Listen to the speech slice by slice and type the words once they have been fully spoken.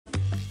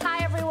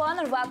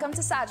everyone, and welcome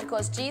to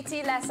Sagico's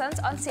GT Lessons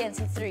on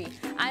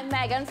CNC3. I'm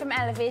Megan from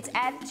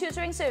Elevat-ED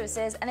Tutoring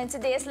Services, and in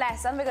today's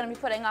lesson we're going to be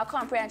putting our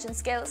comprehension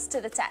skills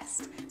to the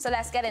test. So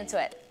let's get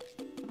into it.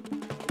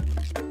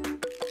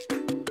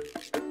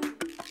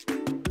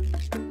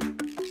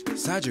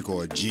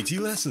 Sagico GT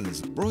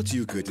Lessons, brought to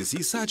you courtesy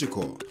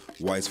Sagico,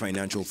 wise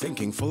financial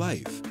thinking for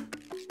life.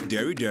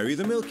 Dairy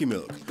the Milky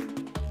Milk,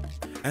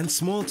 and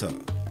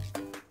Smalta.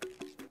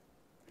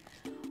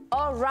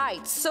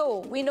 Alright, so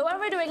we know when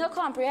we're doing a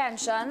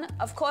comprehension,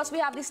 of course we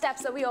have the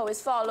steps that we always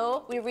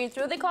follow. We read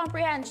through the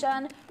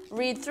comprehension,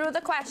 read through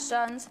the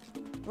questions,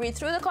 read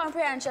through the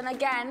comprehension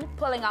again,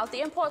 pulling out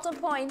the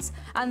important points,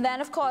 and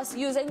then of course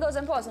using those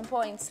important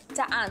points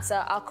to answer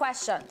our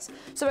questions.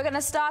 So we're going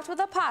to start with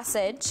a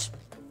passage,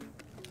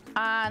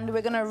 and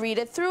we're going to read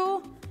it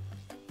through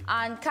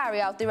and carry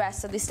out the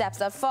rest of the steps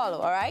that follow,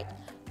 alright?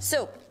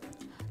 So,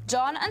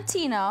 John and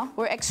Tina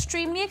were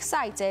extremely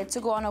excited to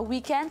go on a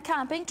weekend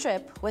camping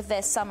trip with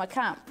their summer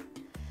camp.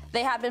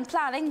 They had been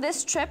planning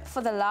this trip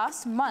for the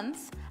last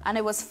month, and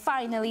it was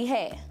finally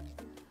here.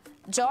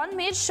 John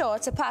made sure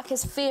to pack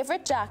his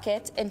favorite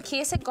jacket in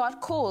case it got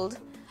cold,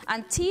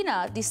 and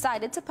Tina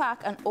decided to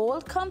pack an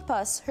old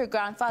compass her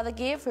grandfather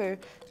gave her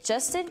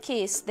just in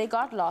case they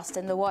got lost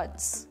in the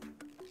woods.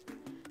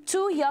 The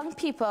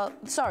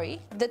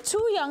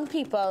two young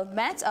people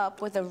met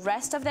up with the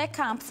rest of their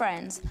camp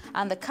friends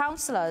and the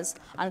counselors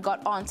and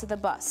got onto the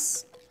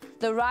bus.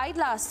 The ride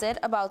lasted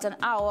about an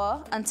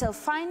hour until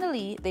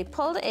finally they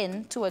pulled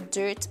in to a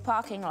dirt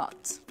parking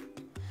lot.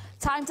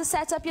 "Time to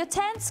set up your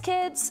tents,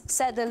 kids,"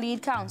 said the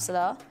lead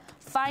counselor.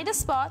 "Find a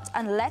spot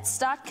and let's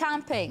start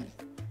camping."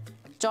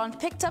 John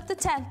picked up the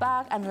tent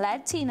bag and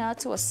led Tina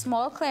to a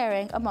small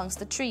clearing amongst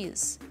the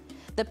trees.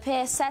 The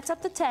pair set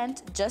up the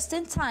tent just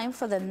in time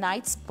for the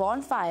night's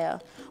bonfire,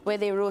 where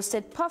they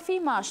roasted puffy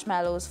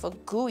marshmallows for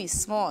gooey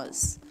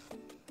s'mores.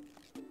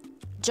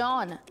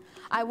 "John,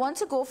 I want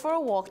to go for a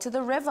walk to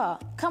the river.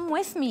 Come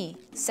with me,"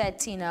 said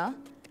Tina.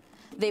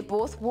 They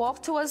both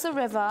walked towards the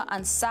river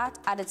and sat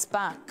at its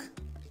bank.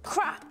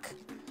 Crack!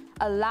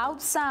 A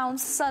loud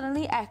sound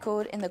suddenly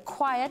echoed in the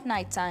quiet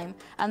nighttime,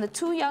 and the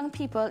two young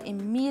people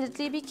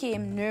immediately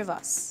became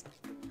nervous.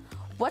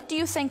 "What do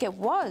you think it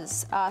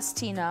was?" asked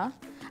Tina,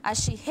 as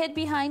she hid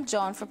behind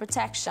John for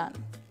protection.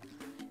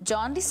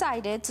 John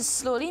decided to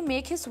slowly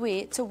make his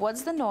way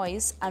towards the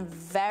noise, and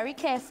very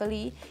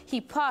carefully he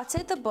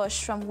parted the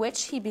bush from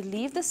which he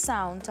believed the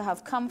sound to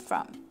have come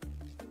from.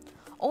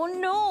 "Oh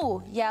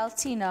no!" yelled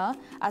Tina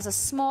as a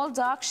small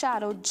dark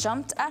shadow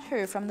jumped at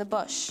her from the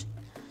bush.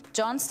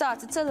 John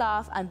started to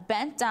laugh and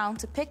bent down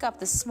to pick up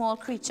the small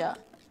creature.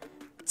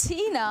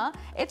 "Tina,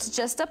 it's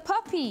just a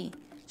puppy."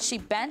 She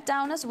bent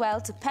down as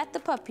well to pet the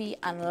puppy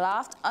and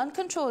laughed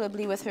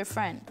uncontrollably with her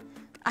friend.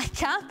 "I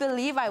can't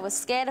believe I was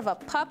scared of a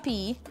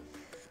puppy."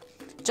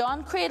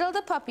 John cradled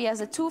the puppy as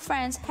the two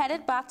friends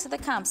headed back to the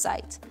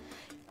campsite.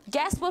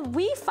 "Guess what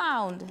we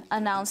found?"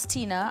 announced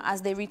Tina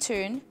as they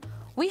returned.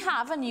 "We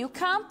have a new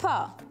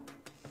camper."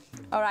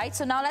 Alright,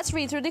 so now let's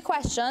read through the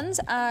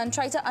questions and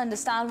try to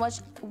understand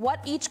what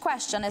each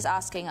question is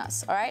asking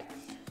us. Alright,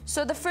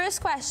 so the first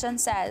question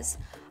says,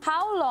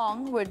 how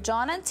long were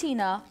John and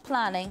Tina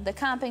planning the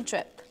camping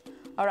trip?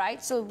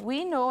 Alright, so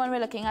we know when we're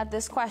looking at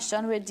this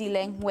question, we're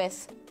dealing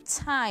with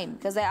time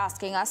because they're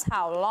asking us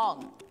how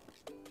long.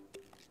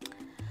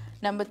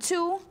 Number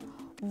two,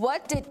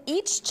 what did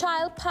each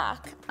child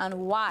pack and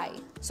why?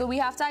 So we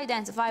have to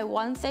identify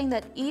one thing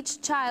that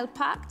each child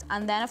packed,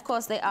 and then of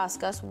course they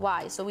ask us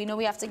why. So we know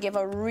we have to give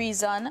a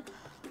reason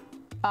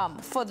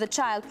for the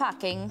child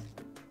packing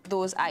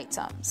those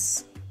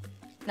items.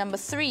 Number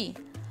three,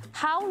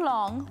 how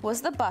long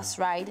was the bus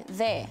ride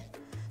there?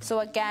 So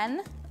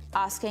again,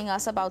 asking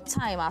us about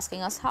time,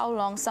 asking us how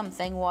long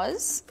something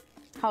was,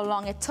 how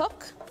long it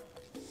took.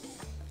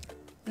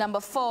 Number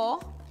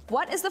four,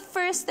 what is the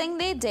first thing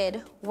they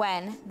did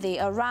when they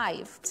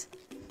arrived?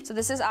 So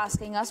this is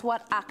asking us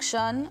what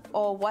action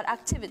or what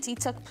activity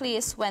took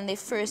place when they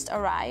first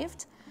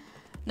arrived.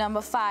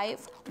 Number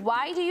five,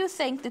 why do you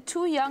think the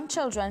two young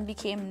children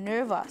became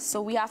nervous?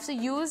 So we have to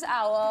use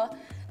our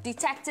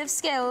detective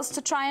skills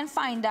to try and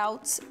find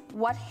out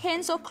what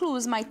hints or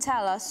clues might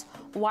tell us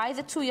why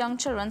the two young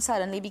children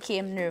suddenly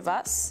became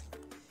nervous.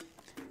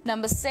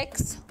 Number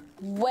six,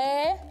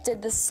 where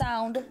did the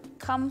sound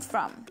come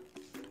from?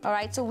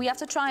 Alright, so we have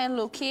to try and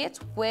locate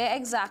where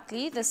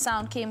exactly the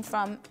sound came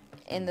from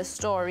in the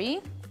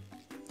story.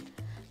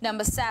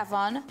 Number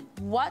seven,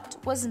 what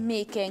was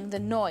making the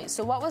noise?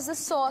 So what was the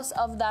source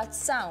of that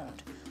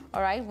sound?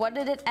 Alright, what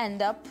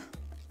ended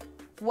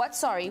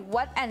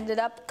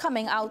up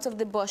coming out of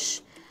the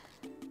bush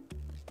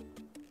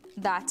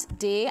that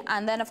day?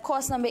 And then of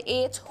course number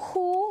eight,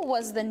 who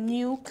was the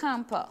new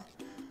camper?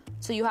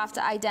 So you have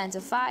to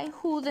identify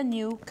who the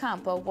new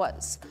camper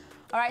was.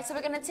 Alright, so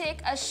we're going to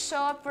take a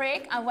short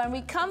break, and when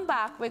we come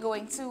back we're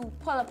going to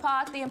pull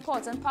apart the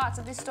important parts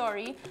of the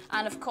story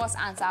and of course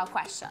answer our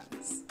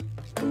questions.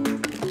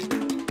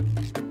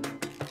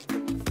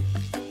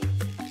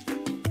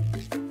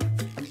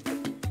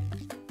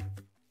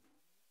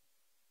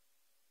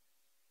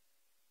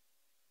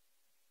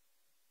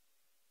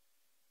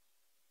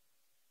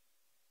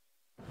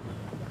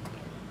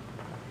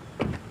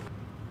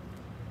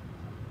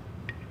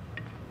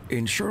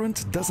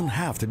 Insurance doesn't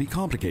have to be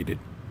complicated.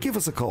 Give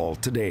us a call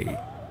today.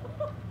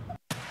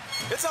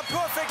 It's a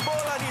perfect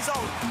ball and he's out.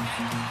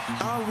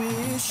 I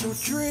wish your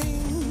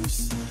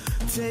dreams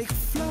take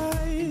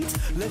flight.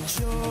 Let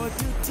your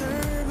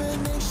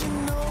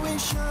determination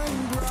always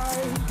shine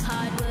bright.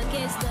 Hard work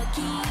is the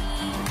key.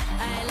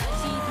 I'll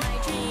achieve my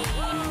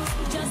dreams.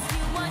 Just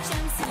you watch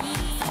and see.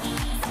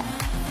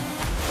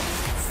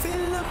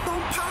 Fill up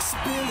on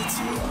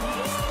possibility.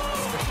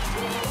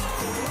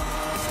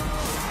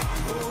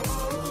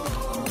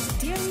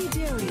 Dairy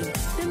Dairy,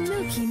 the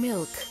milky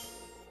milk.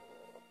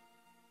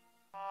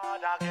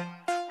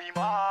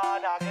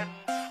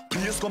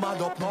 Please come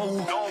and up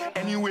now.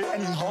 Anyway,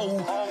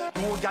 anyhow.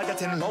 No girl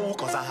getting low,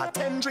 cause I had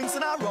 10 drinks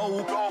in a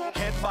row.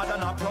 Head bad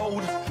and a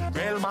proud.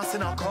 Real mass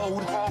in a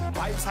crowd.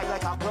 Vibes high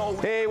like a cloud.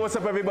 Hey, what's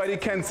up everybody?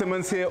 Ken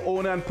Simmons here,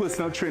 owner and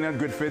personal trainer at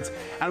Goodfit.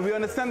 And we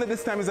understand that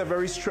this time is a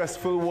very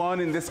stressful one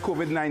in this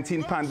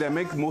COVID-19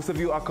 pandemic. Most of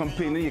you are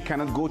complaining you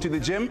cannot go to the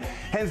gym.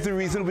 Hence the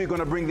reason we're going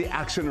to bring the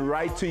action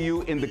right to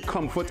you in the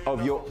comfort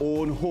of your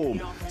own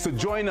home. So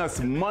join us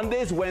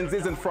Mondays,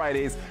 Wednesdays and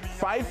Fridays,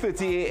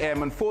 5:30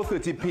 a.m. and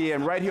 4:30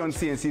 p.m. right here on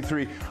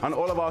CNC3 on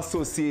all of our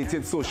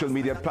associated social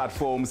media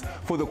platforms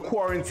for the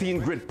Quarantine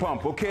Grid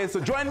Pump. Okay, so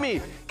join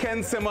me,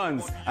 Ken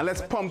Simmons, and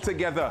let's pump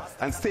together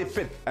and stay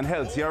fit and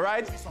healthy, all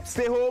right?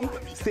 Stay home,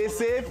 stay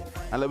safe,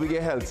 and let me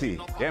get healthy.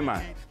 Yeah,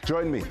 man.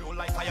 Join me. We don't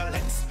like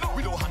violence.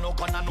 We don't have no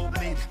gun and no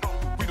blade.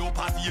 We don't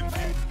party in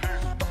vain.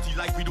 Dirty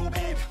like we don't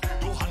bathe.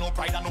 Don't have no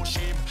pride and no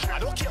shame. I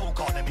don't care who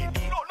call them in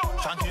need.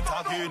 Chant it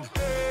again.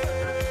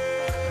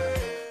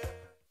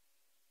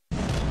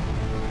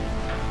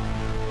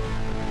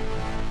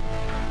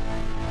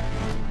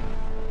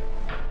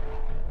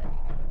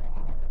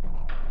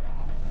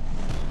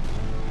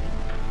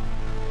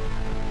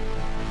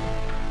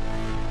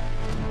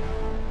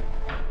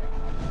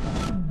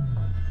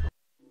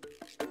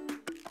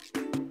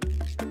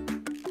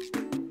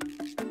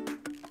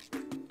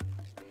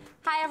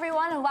 Hi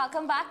everyone and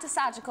welcome back to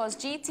Sagicor's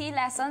GT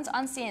lessons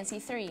on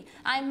CNC3.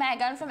 I'm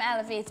Megan from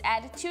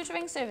Elevat-ED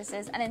Tutoring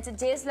Services, and in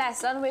today's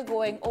lesson we're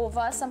going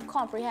over some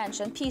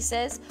comprehension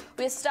pieces.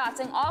 We're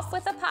starting off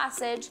with a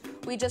passage.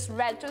 We just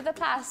read through the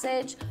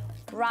passage,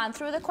 ran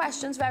through the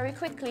questions very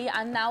quickly,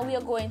 and now we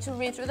are going to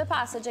read through the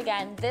passage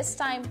again, this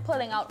time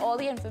pulling out all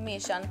the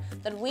information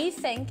that we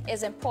think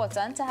is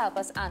important to help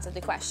us answer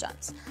the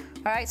questions.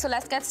 Alright, so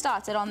let's get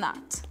started on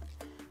that.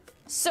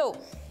 So,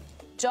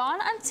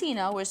 John and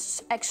Tina were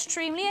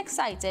extremely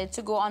excited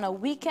to go on a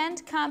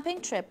weekend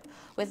camping trip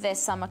with their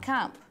summer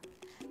camp.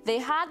 They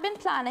had been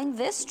planning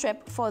this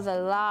trip for the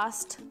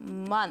last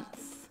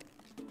month.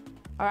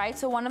 All right,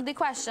 so one of the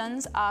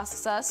questions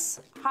asks us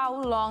how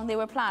long they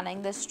were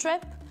planning this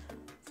trip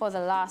for the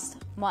last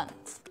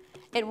month.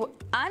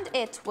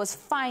 It was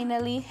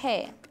finally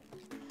here.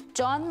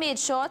 John made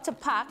sure to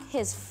pack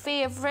his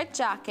favorite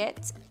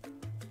jacket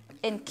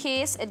in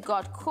case it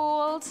got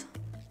cold,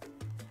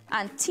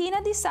 and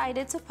Tina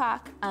decided to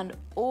pack an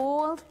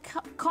old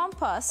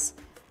compass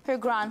her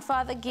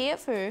grandfather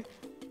gave her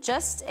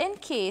just in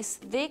case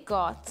they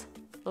got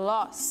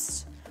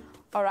lost.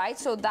 All right,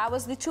 so that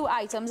was the two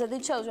items that the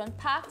children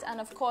packed,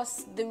 and of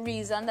course the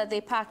reason that they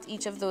packed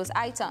each of those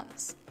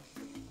items.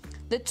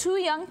 The two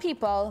young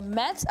people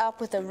met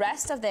up with the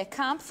rest of their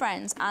camp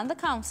friends and the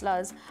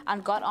counselors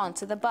and got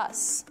onto the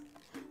bus.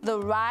 The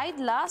ride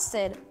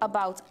lasted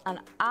about an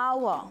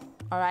hour.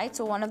 All right,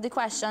 so one of the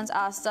questions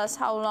asked us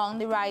how long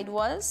the ride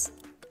was.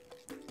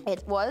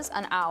 It was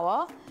an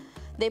hour.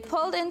 They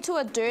pulled into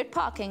a dirt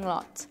parking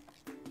lot.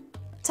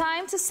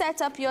 Time to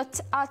set up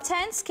our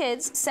tents,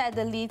 kids, said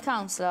the lead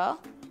counselor.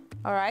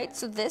 All right,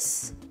 so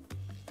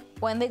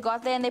when they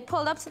got there and they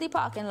pulled up to the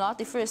parking lot,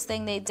 the first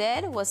thing they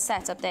did was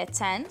set up their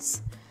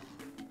tents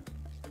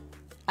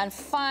and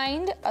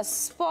find a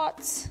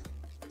spot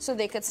so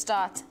they could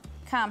start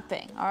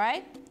camping, all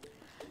right?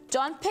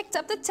 John picked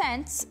up the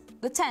tent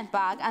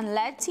bag and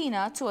led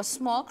Tina to a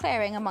small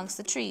clearing amongst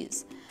the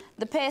trees.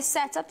 The pair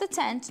set up the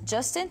tent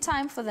just in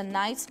time for the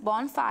night's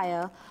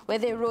bonfire, where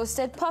they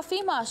roasted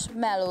puffy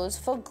marshmallows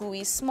for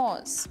gooey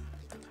s'mores.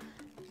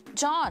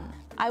 John,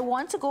 I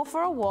want to go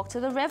for a walk to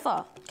the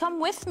river.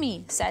 Come with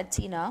me, said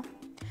Tina.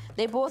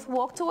 They both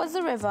walked towards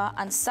the river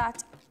and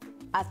sat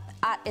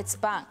at its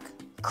bank.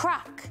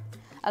 Crack!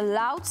 A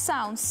loud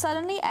sound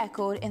suddenly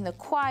echoed in the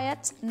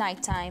quiet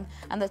nighttime,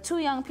 and the two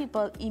young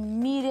people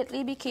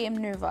immediately became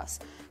nervous.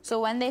 So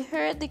when they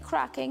heard the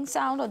cracking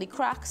sound or the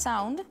crack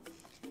sound,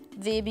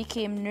 they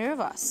became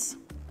nervous.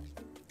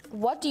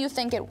 What do you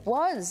think it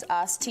was?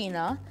 Asked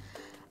Tina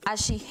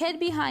as she hid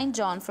behind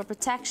John for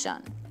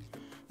protection.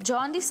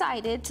 John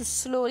decided to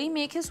slowly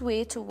make his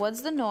way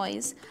towards the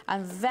noise,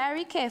 and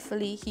very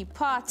carefully he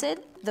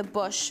parted the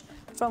bush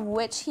from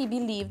which he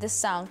believed the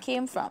sound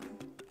came from.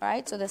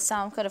 Right, so the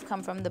sound could have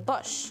come from the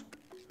bush.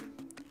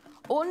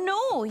 Oh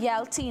no,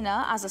 yelled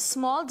Tina as a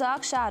small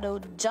dark shadow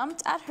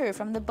jumped at her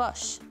from the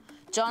bush.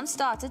 John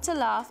started to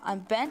laugh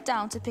and bent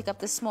down to pick up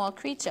the small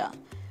creature.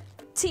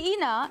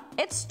 Tina,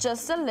 it's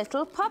just a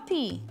little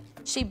puppy.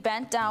 She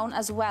bent down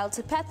as well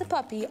to pet the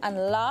puppy and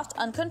laughed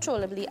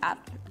uncontrollably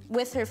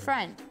with her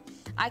friend.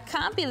 I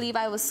can't believe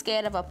I was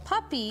scared of a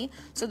puppy.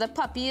 So the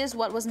puppy is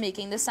what was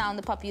making the sound.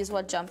 The puppy is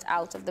what jumped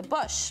out of the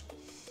bush.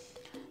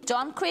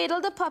 John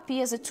cradled the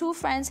puppy as the two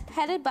friends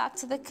headed back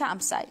to the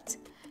campsite.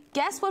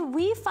 Guess what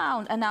we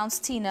found,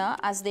 announced Tina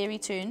as they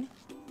returned.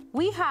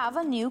 We have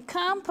a new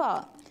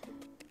camper.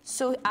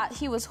 So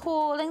he was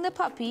holding the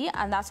puppy,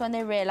 and that's when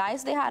they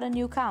realized they had a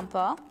new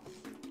camper.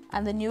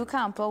 And the new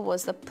camper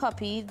was the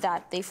puppy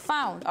that they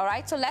found. All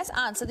right, so let's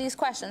answer these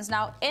questions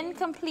now in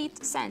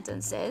complete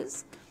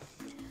sentences.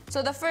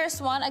 So the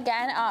first one,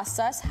 again, asks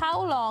us,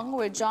 how long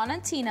were John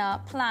and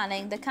Tina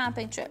planning the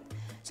camping trip?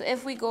 So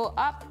if we go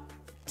up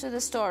to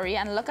the story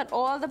and look at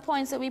all the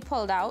points that we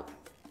pulled out,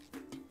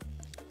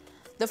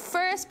 the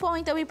first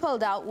point that we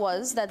pulled out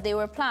was that they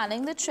were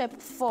planning the trip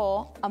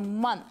for a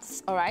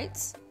month, all right?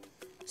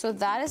 So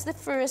that is the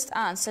first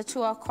answer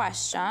to our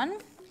question.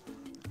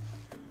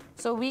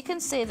 So we can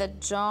say that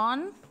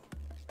John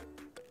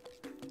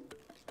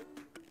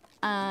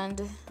and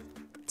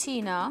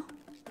Tina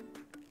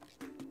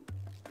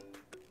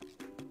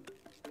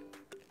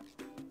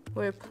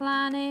were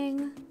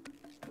planning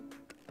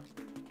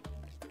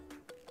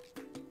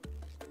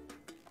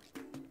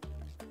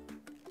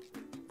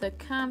the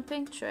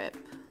camping trip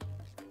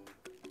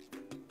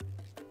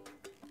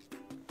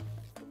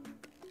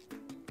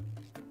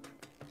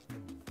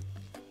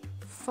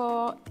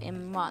for a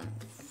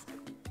month.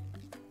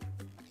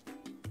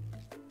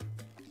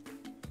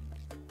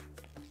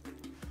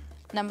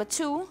 Number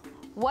 2,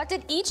 what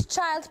did each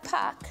child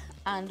pack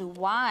and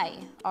why?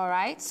 All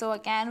right, so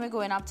again, we're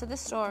going up to the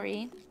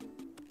story.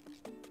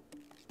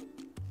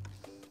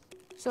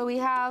 So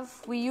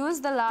we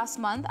used the last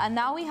month, and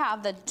now we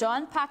have that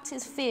John packed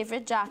his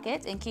favorite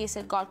jacket in case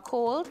it got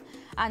cold,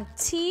 and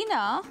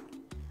Tina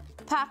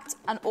packed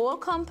an old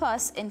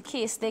compass in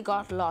case they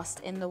got lost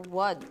in the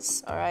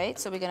woods. All right,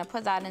 so we're gonna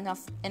put that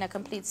in a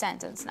complete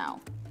sentence now.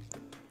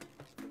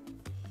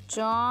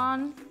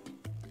 John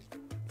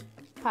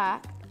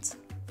packed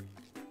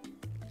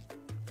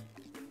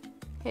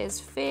his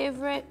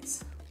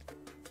favorite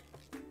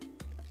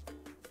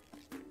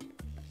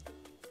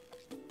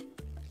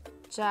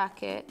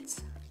jacket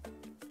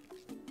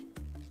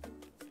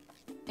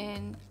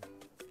in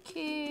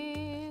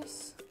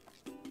case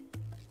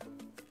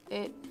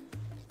it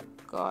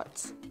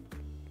got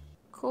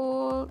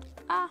cold.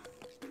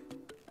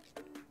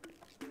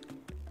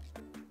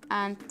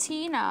 And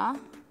Tina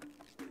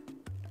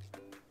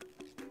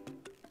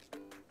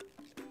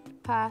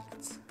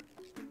packed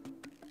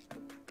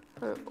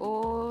her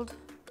old,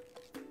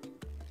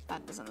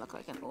 that doesn't look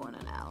like an O and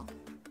an L,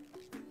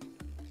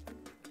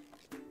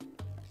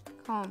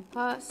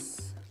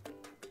 compass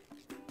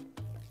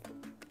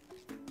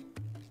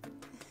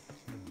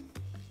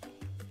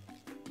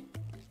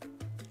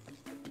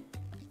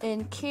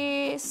in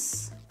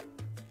case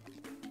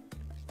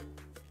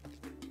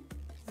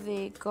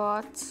they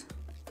got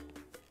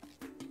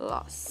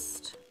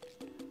lost.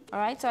 All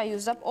right, so I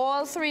used up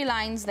all 3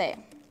 lines there.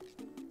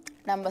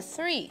 Number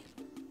 3,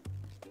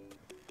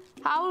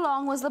 how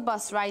long was the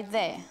bus ride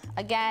there?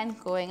 Again,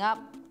 going up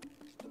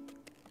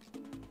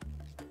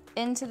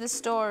into the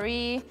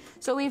story.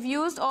 So we've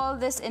used all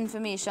this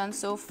information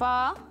so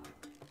far.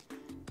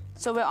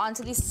 So we're on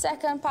to the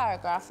second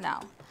paragraph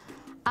now.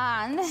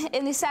 And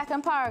in the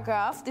second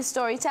paragraph, the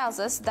story tells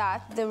us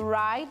that the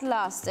ride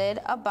lasted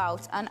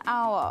about an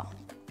hour.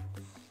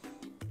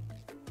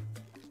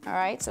 All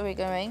right, so we're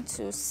going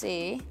to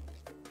say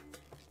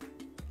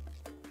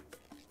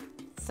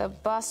the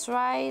bus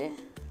ride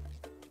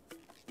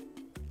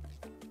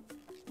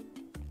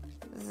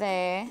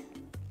there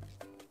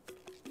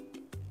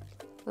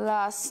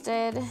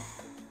lasted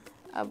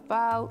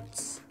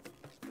about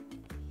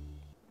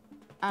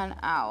an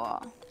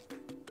hour.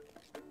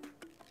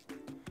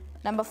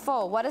 Number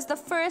 4, what is the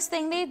first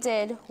thing they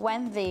did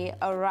when they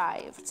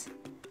arrived?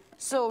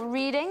 So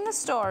reading the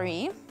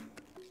story,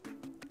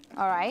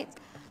 all right,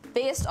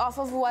 based off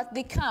of what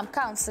the camp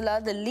counselor,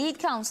 the lead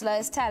counselor,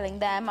 is telling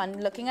them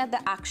and looking at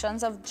the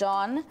actions of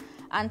John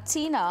and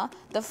Tina,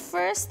 the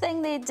first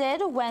thing they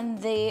did when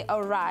they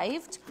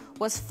arrived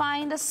was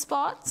find a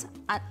spot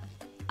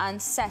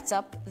and set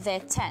up their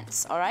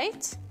tents, all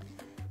right?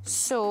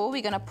 So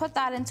we're going to put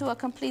that into a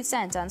complete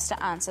sentence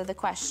to answer the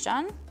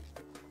question.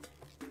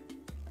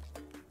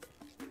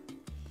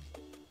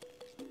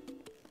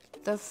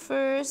 The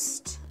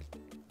first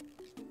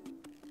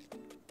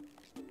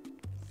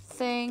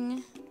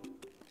thing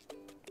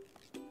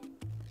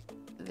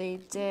they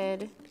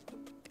did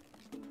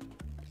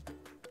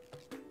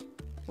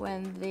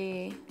when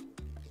they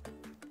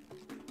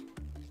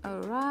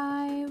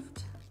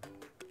arrived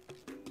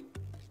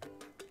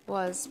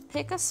was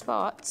pick a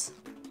spot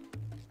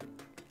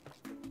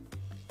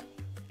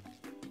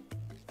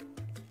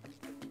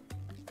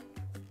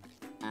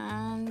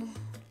and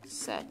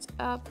set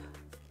up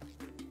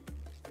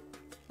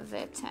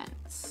their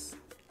tents.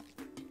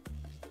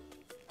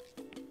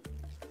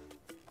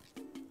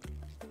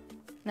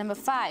 Number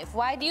 5,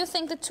 why do you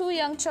think the 2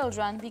 young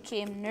children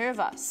became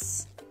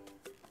nervous?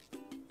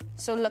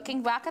 So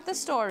looking back at the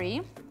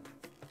story,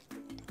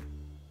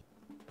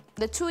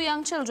 the two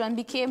young children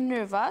became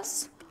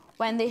nervous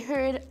when they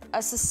heard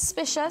a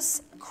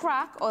suspicious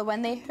crack, or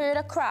when they heard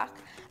a crack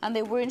and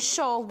they weren't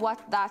sure what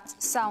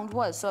that sound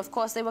was. So of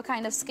course they were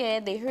kind of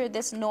scared. They heard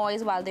this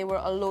noise while they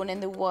were alone in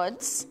the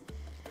woods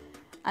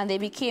and they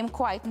became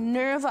quite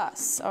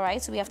nervous. All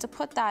right, so we have to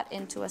put that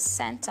into a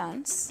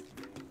sentence.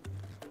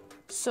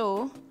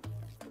 So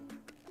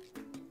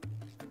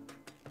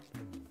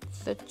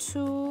the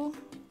two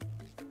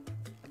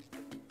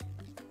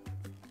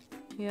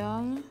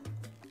young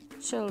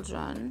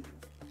children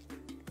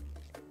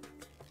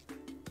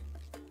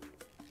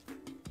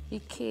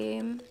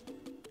became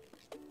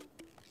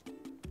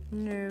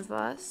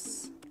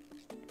nervous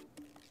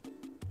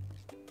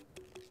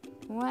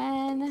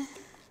when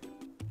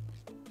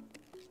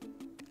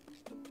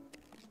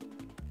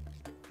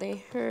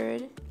they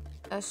heard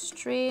a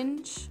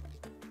strange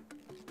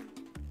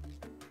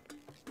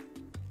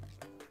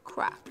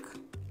crack.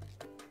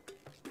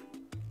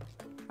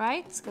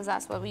 Right? Because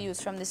that's what we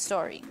use from the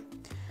story.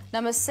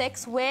 Number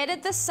 6, where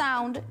did the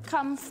sound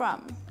come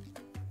from?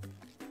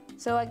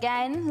 So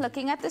again,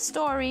 looking at the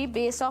story,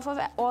 based off of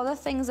all the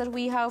things that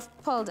we have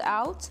pulled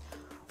out,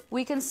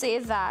 we can say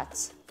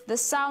that the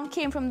sound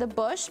came from the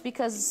bush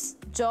because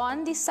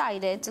John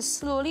decided to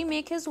slowly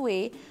make his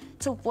way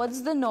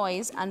towards the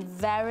noise and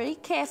very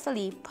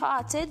carefully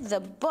parted the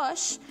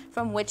bush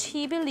from which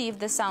he believed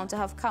the sound to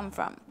have come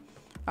from.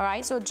 All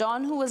right, so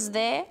John, who was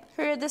there,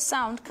 heard the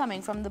sound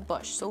coming from the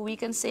bush. So we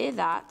can say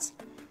that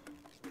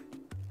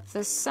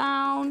the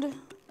sound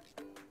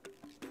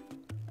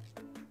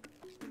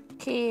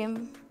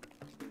came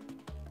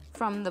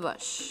from the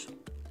bush.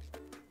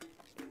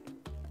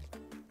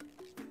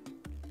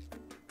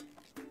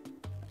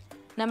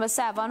 Number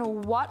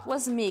 7, what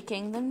was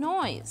making the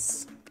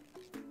noise?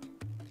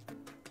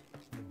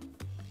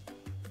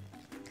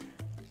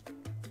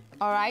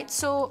 All right,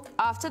 so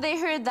after they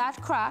heard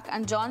that crack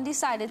and John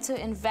decided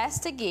to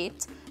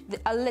investigate,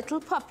 a little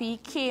puppy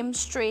came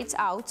straight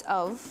out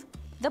of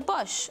the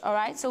bush. All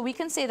right, so we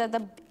can say that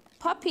the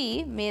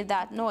puppy made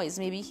that noise.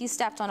 Maybe he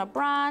stepped on a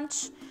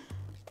branch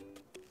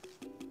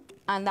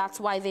and that's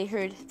why they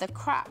heard the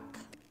crack.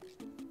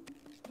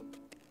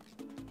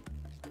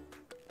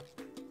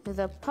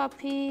 The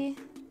puppy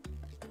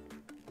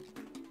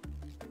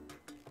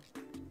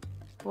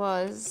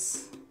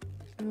was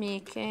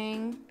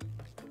making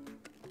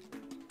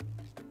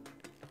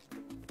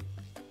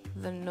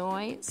the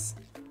noise.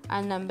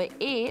 And number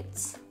 8,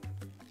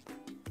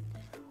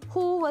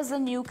 who was the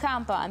new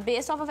camper? And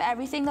based off of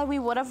everything that we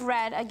would have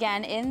read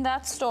again in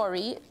that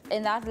story,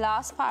 in that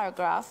last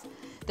paragraph,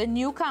 the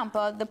new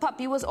camper, the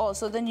puppy was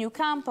also the new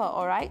camper,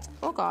 all right?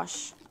 Oh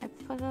gosh, I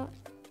put a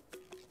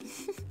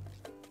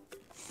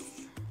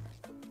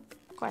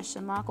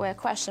question mark where a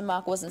question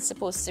mark wasn't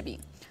supposed to be.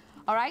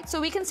 All right, so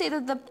we can say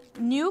that the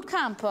new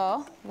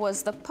camper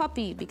was the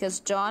puppy because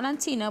John and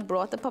Tina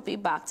brought the puppy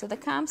back to the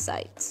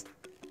campsite.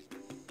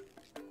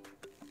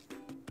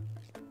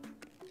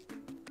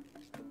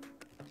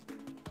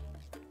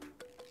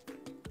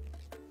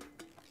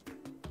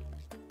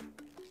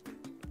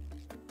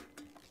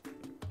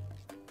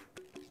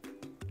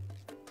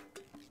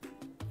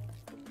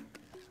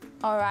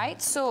 All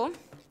right, so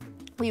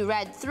we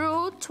read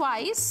through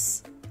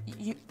twice,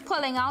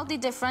 pulling out the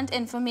different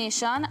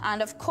information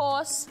and of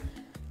course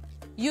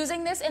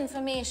using this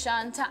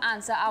information to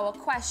answer our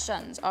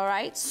questions. All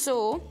right,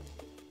 so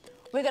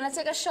we're gonna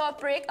take a short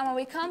break and when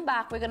we come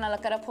back we're gonna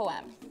look at a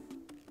poem.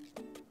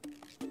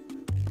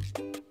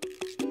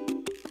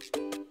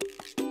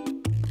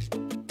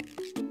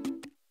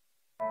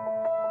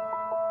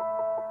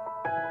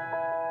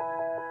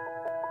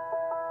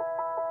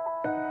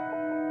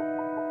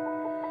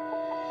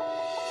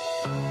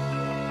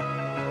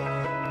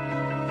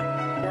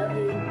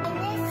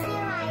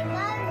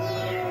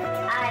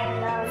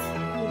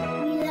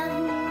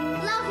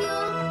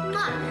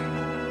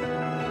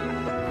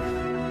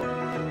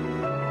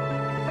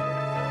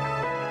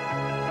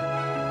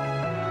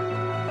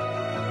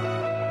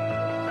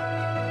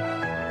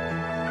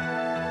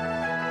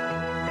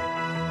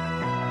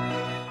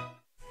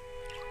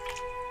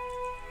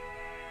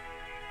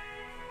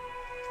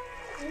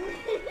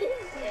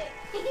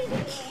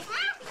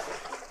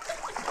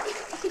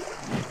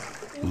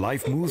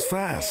 Life moves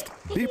fast.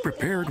 Be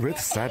prepared with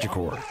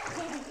Sagicor.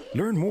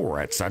 Learn more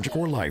at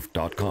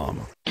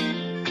sagicorlife.com.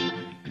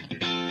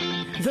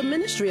 The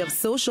Ministry of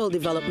Social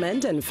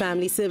Development and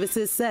Family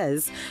Services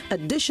says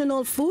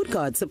additional food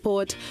card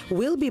support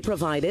will be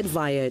provided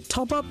via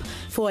top-up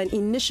for an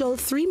initial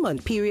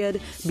 3-month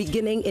period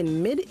beginning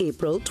in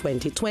mid-April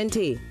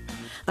 2020.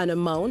 An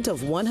amount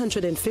of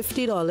 $150,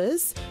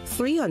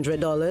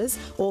 $300,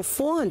 or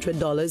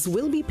 $400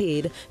 will be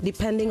paid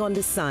depending on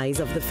the size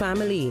of the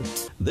family.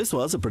 This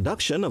was a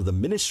production of the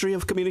Ministry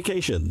of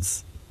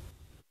Communications.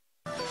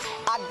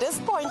 At this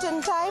point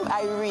in time,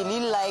 I really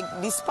like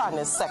the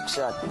Spanish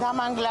section.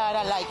 I'm glad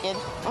I like it.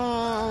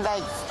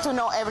 Like to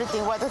know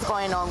everything, what is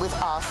going on with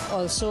us.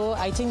 Also,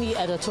 I think the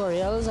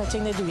editorials, I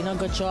think they're doing a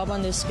good job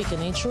on this speaking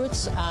the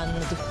truths,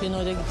 and you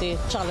know, they're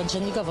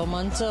challenging the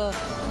government to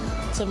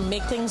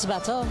make things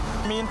better.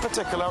 Me in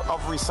particular,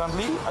 of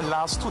recently, the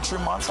last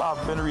 2-3 months,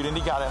 I've been reading The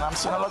Guardian. I'm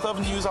seeing a lot of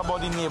news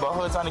about the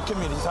neighborhoods and the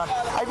communities, and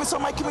I even saw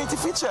my community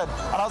featured,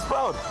 and I was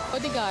proud. Oh,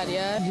 The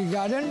Guardian. The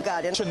Guardian?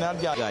 Guardian.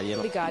 Trinidad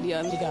Guardian. The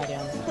Guardian. The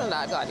Guardian.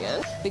 Trinidad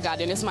Guardian. The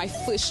Guardian is my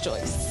first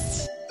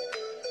choice.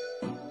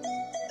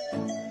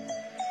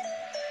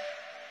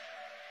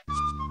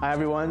 Hi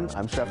everyone,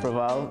 I'm Chef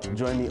Raval.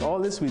 Join me all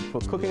this week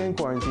for Cooking in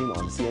Quarantine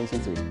on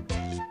CNC3.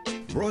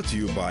 Brought to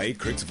you by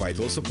Crick's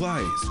Vital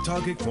Supplies,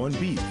 Target Corned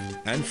Beef,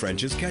 and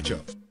French's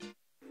Ketchup.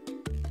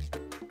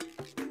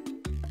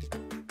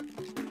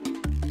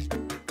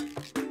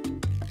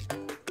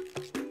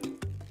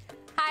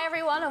 Hi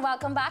everyone, and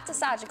welcome back to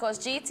Sagicor's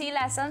GT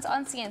Lessons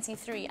on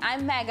CNC3.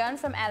 I'm Megan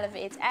from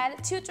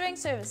Elevat-ED Tutoring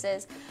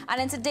Services, and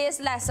in today's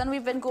lesson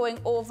we've been going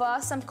over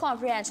some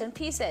comprehension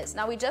pieces.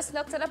 Now we just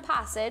looked at a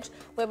passage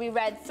where we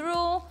read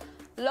through,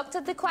 looked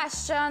at the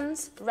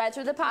questions, read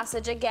through the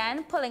passage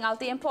again, pulling out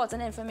the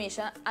important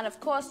information, and of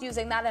course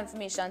using that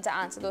information to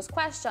answer those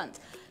questions.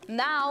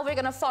 Now we're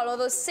going to follow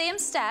those same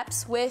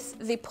steps with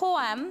the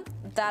poem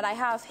that I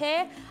have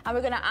here, and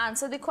we're going to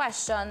answer the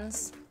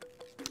questions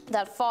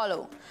that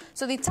follow.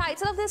 So the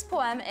title of this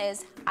poem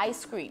is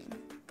Ice Cream.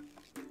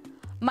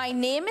 My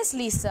name is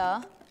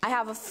Lisa. I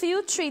have a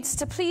few treats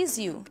to please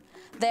you.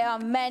 There are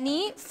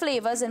many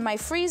flavors in my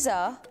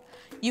freezer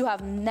you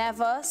have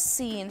never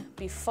seen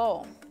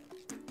before.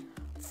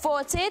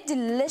 40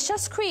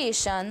 delicious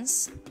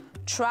creations.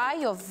 Try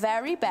your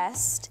very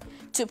best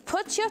to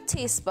put your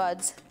taste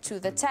buds to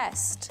the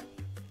test.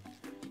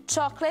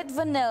 Chocolate,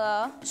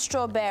 vanilla,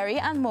 strawberry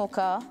and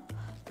mocha,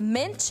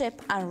 mint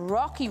chip and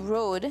rocky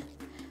road,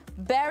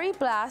 berry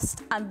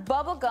blast and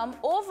bubblegum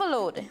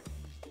overload.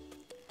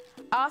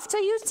 After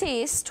you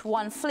taste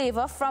one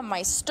flavor from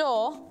my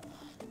store,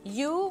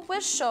 you will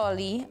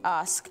surely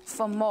ask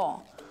for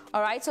more.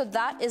 All right, so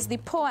that is the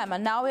poem.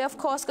 And now we're, of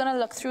course, going to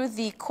look through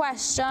the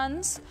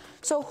questions.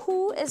 So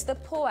who is the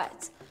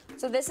poet?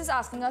 So this is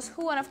asking us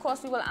who, and of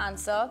course we will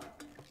answer.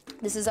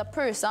 This is a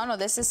person, or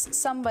this is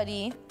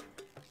somebody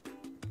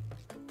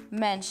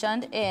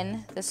mentioned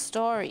in the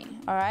story.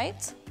 All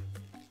right?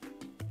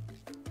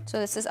 So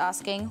this is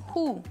asking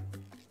who.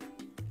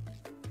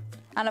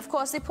 And of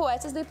course the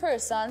poet is the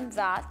person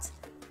that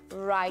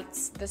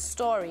writes the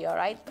story, all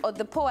right? Or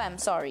the poem,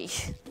 sorry.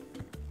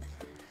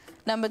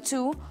 Number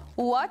 2,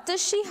 what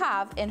does she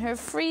have in her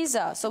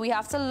freezer? So we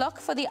have to look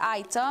for the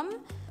item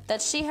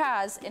that she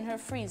has in her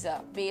freezer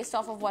based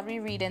off of what we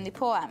read in the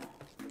poem.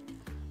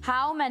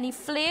 How many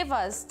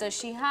flavors does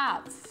she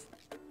have?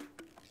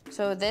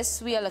 So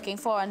this, we are looking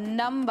for a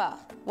number.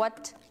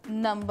 What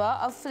number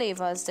of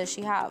flavors does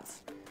she have?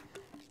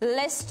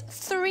 List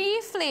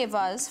 3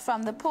 flavors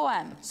from the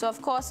poem. So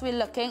of course we're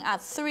looking at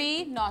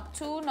 3, not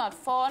 2, not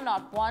 4,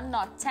 not 1,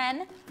 not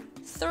 10.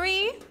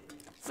 3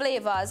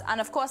 flavors,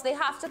 and of course they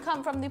have to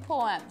come from the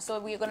poem. So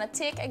we're going to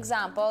take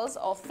examples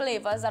of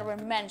flavors that were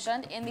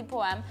mentioned in the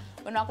poem.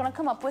 We're not going to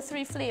come up with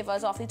 3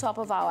 flavors off the top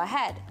of our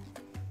head.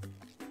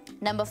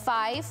 Number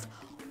 5,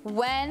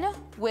 when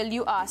will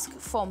you ask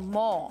for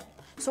more?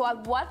 So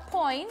at what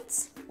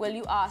point will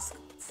you ask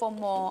for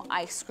more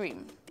ice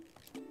cream?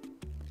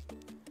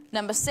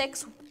 Number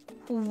 6,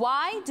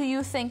 why do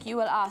you think you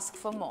will ask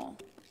for more?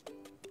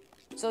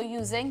 So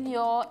using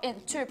your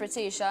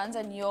interpretations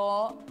and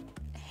your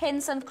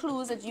hints and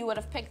clues that you would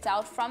have picked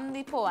out from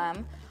the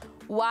poem,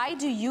 why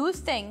do you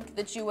think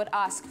that you would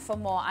ask for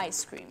more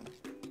ice cream?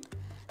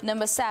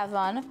 Number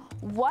 7,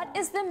 what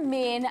is the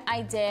main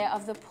idea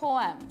of the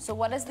poem? So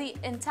what is the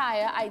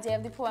entire idea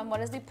of the poem? What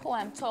is the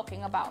poem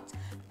talking about?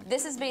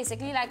 This is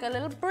basically like a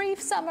little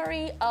brief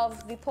summary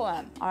of the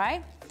poem, all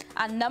right?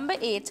 And number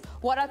 8,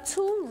 what are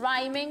 2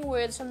 rhyming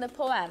words from the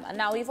poem? And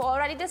now we've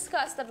already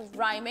discussed that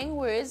rhyming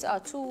words are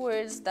 2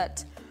 words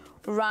that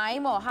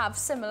rhyme or have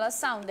similar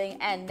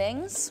sounding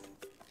endings.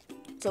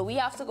 So we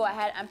have to go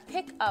ahead and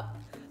pick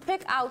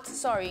out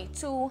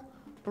 2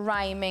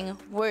 rhyming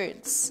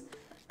words.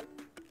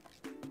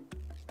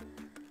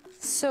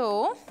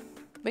 So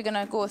we're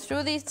gonna go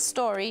through the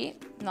story,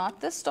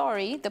 not the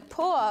story, the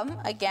poem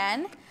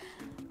again,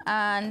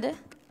 and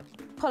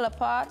pull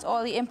apart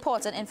all the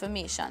important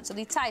information. So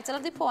the title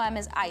of the poem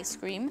is Ice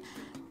Cream.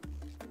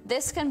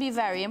 This can be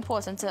very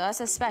important to us,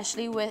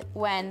 especially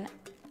when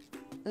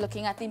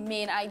looking at the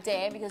main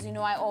idea, because you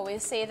know I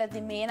always say that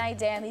the main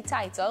idea and the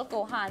title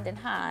go hand in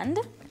hand.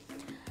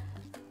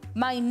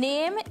 My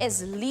name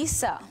is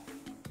Lisa.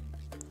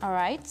 All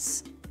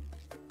right.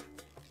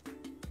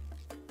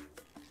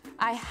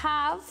 I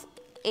have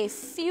a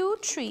few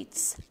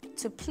treats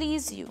to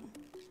please you.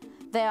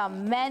 There are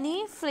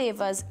many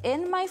flavors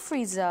in my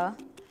freezer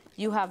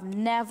you have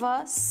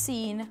never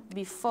seen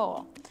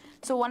before.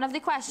 So one of the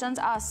questions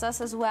asks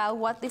us as well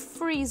what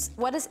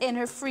is in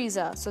her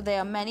freezer. So there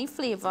are many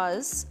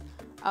flavors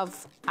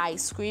of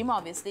ice cream,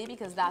 obviously,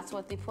 because that's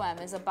what the poem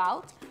is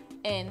about,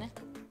 in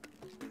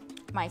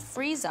my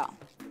freezer.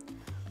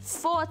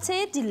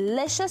 40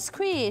 delicious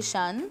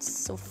creations,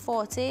 so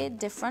 40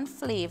 different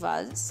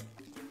flavors.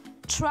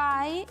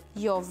 Try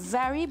your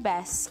very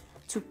best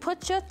to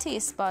put your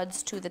taste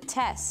buds to the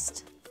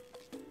test.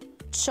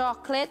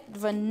 Chocolate,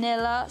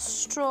 vanilla,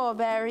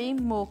 strawberry,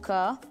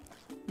 mocha,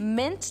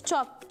 mint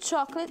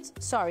chocolate,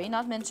 sorry,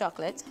 not mint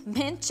chocolate,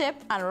 mint chip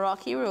and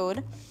rocky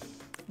road,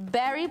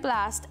 berry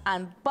blast,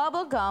 and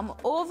bubblegum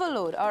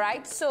overload. All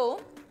right, so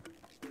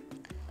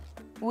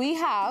we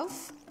have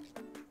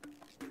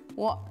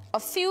a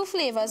few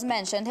flavors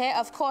mentioned here.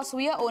 Of course,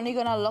 we are only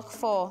gonna look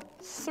for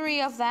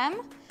 3 of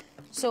them.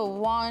 So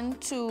 1,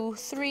 2,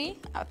 3.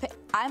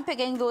 I'm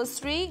picking those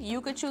 3.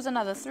 You could choose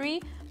another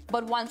 3,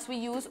 but once we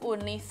use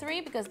only 3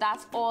 because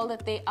that's all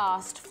that they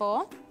asked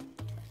for.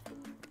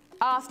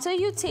 After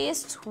you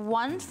taste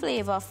one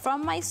flavor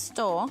from my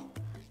store,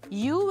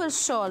 you will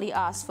surely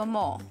ask for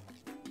more.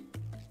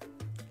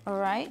 All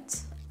right.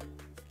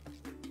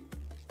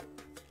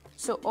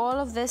 So all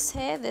of this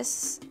here,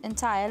 this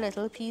entire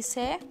little piece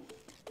here,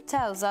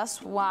 tells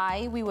us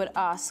why we would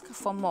ask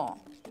for more.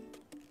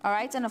 All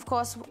right, and of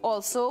course,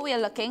 also we are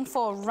looking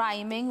for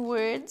rhyming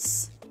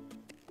words.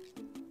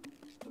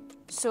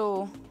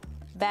 So,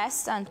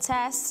 best and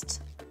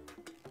test,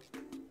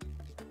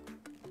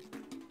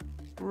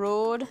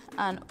 road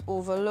and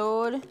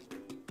overload,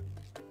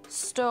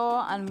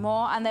 store and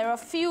more. And there are a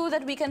few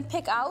that we can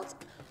pick out,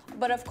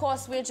 but of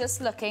course, we're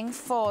just looking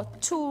for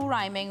 2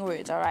 rhyming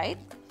words, all right?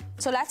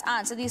 So let's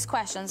answer these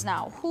questions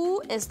now.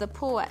 Who is the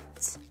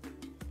poet?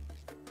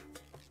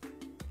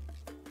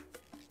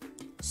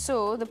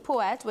 So the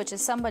poet, which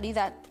is somebody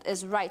that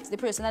is the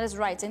person that is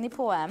writing the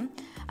poem,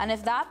 and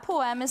if that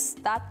person,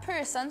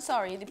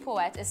 the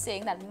poet is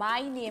saying that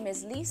my name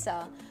is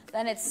Lisa,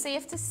 then it's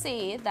safe to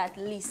say that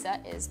Lisa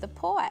is the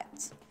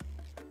poet.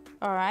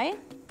 All right?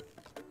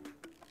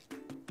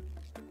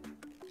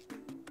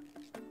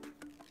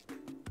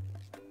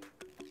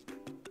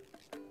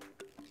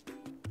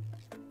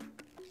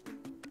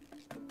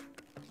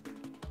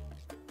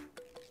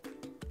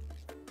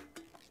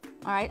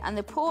 All right, and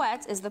the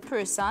poet is the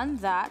person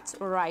that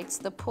writes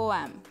the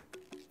poem.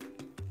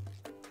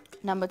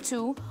 Number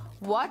 2,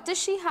 what does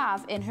she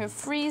have in her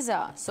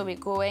freezer? So we're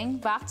going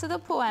back to the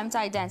poem to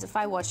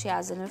identify what she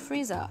has in her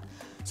freezer.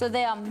 So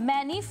there are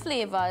many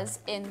flavors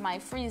in my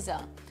freezer,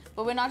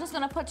 but we're not just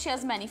gonna put she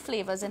has many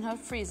flavors in her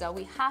freezer.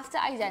 We have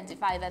to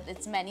identify that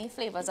it's many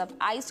flavors of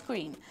ice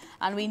cream.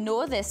 And we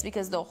know this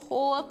because the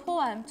whole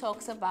poem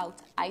talks about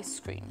ice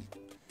cream.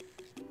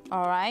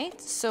 All right,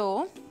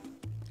 so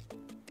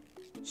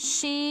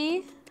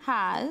she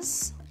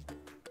has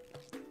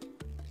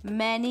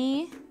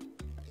many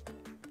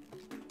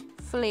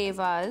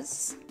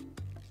flavors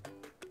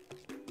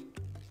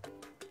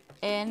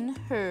in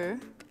her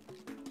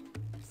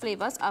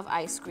flavors of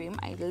ice cream.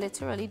 I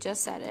literally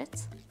just said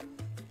it.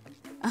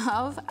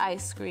 Of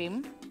ice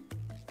cream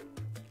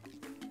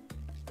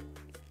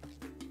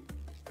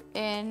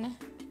in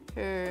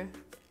her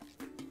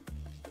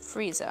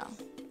freezer.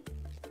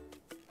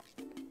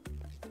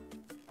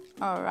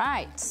 All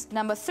right,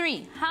 number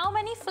 3, how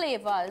many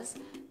flavors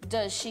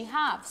does she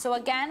have? So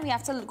again, we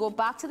have to go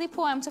back to the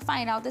poem to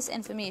find out this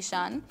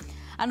information.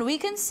 And we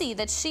can see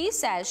that she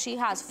says she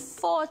has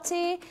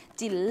 40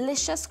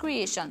 delicious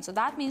creations. So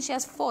that means she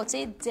has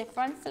 40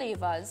 different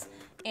flavors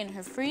in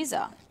her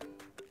freezer.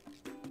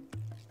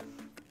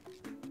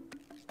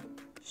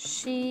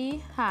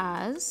 She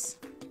has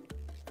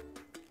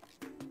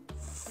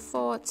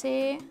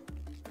 40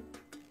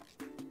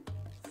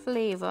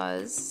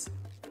 flavors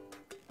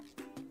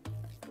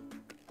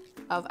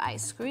of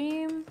ice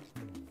cream.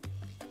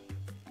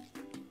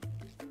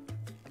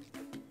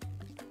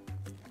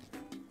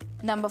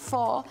 Number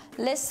 4,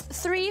 list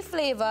 3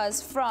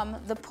 flavors from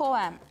the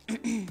poem.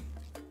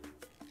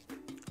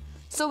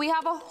 So we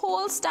have a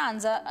whole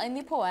stanza in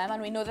the poem,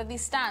 and we know that the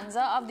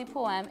stanza of the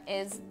poem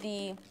is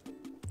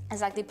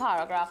like the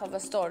paragraph of a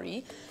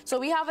story. So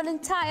we have an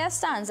entire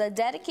stanza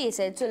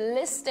dedicated to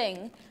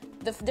listing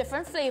the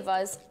different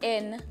flavors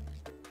in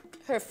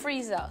her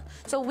freezer.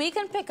 So we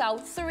can pick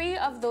out 3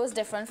 of those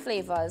different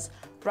flavors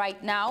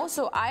right now.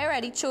 So I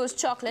already chose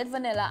chocolate,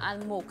 vanilla,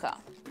 and mocha.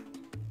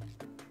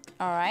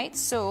 All right,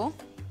 so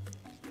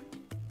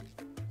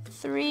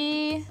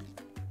 3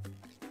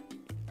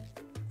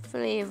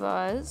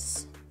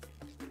 flavors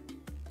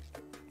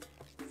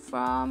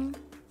from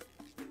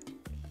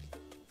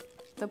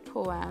the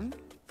poem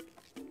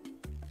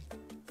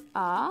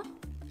are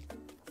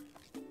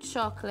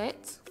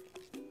chocolate,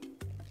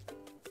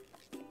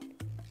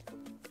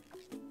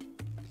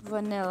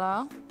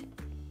 vanilla,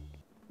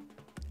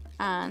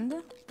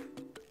 and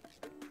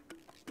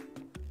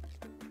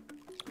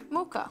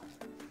mocha.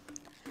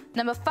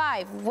 Number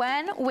 5,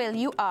 when will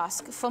you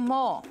ask for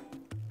more?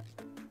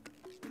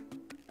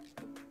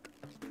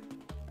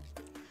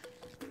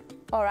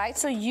 All right,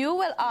 so you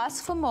will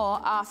ask for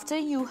more after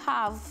you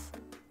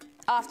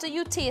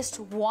taste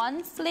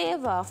one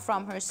flavor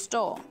from her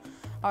store.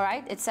 All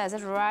right, it says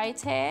it right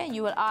here.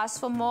 You will ask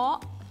for more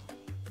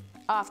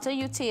after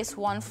you taste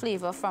one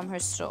flavor from her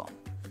store?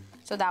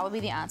 So that would be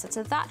the answer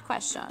to that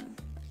question.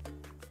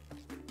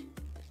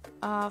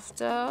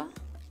 After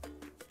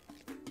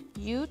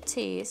you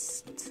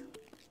taste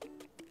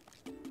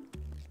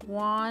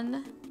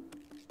one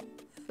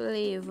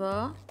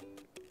flavor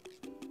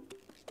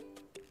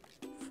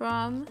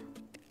from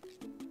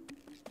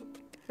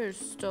her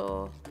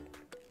store,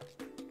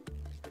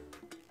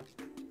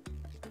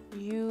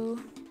 you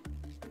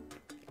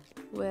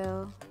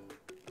will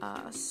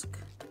ask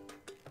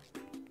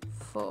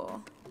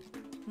for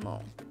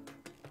more.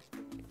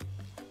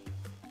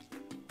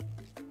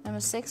 Number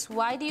 6,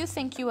 why do you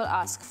think you will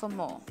ask for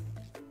more?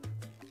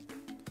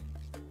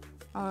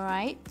 All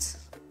right.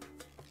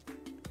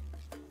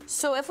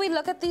 So if we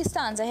look at the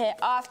stanza here,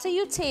 after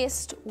you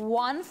taste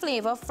one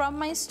flavor from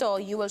my store,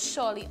 you will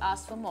surely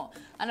ask for more.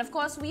 And of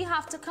course, we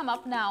have to come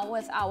up now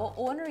with our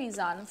own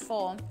reason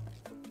for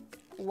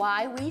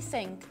why we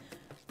think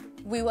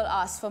we will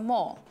ask for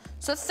more.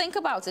 So think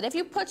about it. If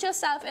you put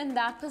yourself in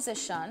that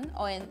position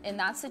or in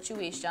that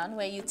situation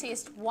where you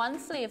taste one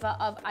flavor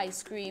of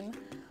ice cream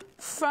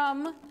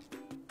from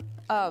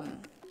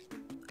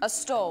a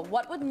store,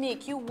 what would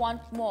make you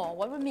want more?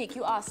 What would make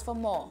you ask for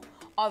more?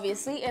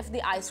 Obviously, if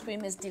the ice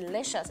cream is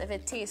delicious, if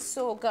it tastes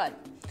so good.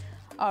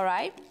 All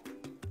right?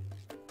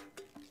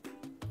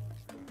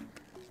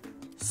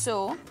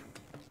 So,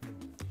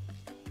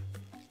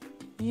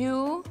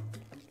 you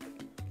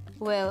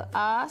will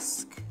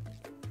ask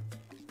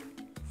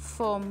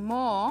for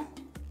more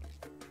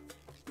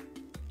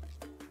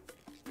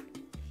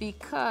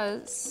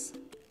because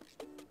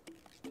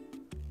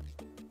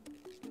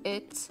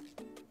it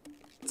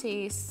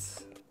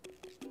tastes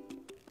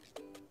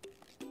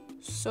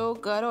so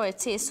good, or it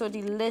tastes so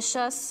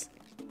delicious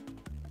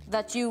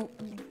that you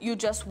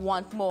just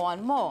want more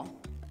and more.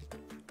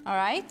 All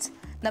right?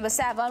 Number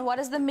 7, what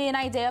is the main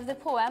idea of the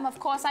poem? Of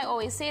course, I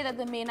always say that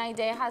the main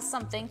idea has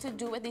something to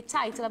do with the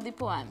title of the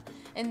poem.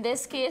 In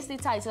this case, the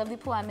title of the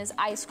poem is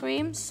Ice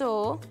Cream.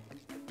 So,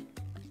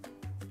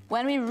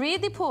 when we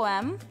read the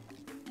poem,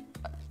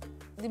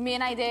 the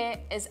main idea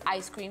is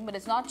ice cream, but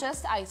it's not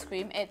just ice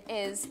cream. It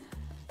is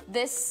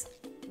this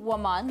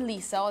woman,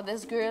 Lisa, or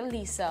this girl,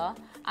 Lisa,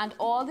 and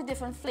all the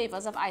different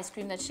flavors of ice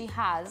cream that she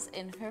has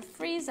in her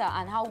freezer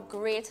and how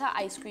great her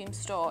ice cream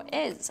store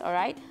is, all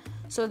right?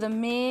 So the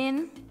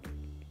main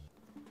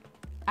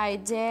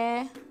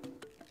idea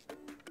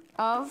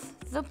of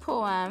the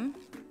poem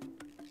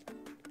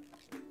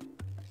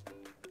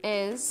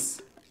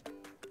is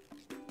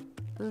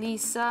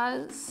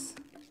Lisa's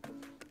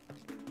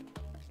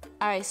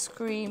ice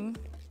cream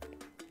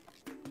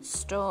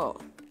store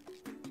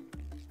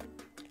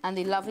and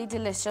the lovely,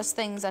 delicious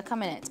things that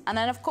come in it. And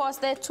then, of course,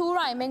 there are 2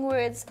 rhyming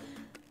words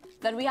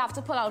that we have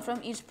to pull out from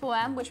each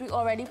poem, which we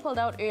already pulled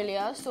out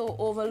earlier. So,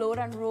 overload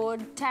and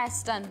road,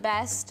 test and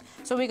best.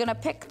 So, we're going to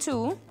pick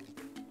 2.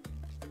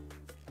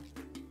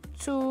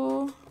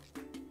 2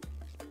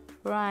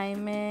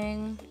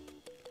 rhyming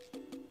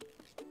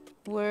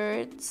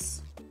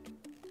words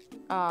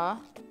are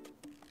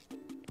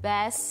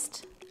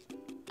best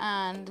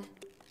and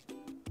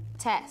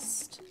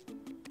test.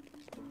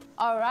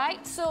 All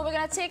right, so we're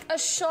gonna take a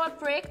short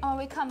break, and when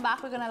we come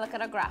back, we're gonna look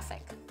at a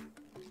graphic.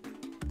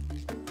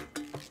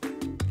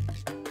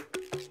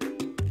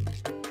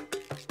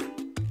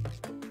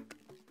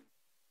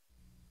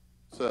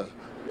 Sir,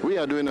 we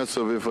are doing a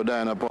survey for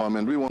Diana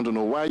Empowerment. We want to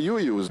know why you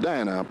use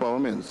Diana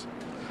Empowerment.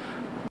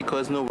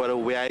 Because no matter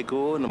where I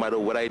go, no matter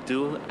what I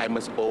do, I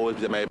must always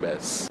be my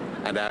best.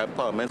 And Diana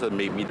Empowerment will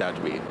make me that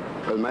way.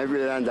 Well, my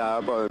feeling on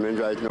Diana Empowerment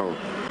right now,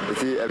 you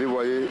see,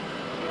 everybody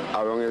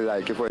around is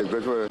like it, it's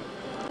good for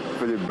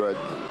the breath,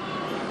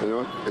 you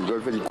know, it's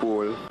good for the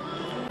cold,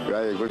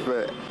 right, it's good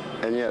for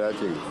any other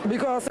thing.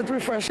 Because it's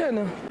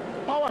refreshing.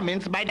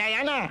 Empowerment by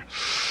Diana.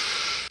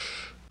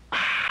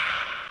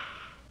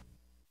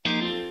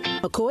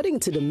 According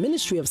to the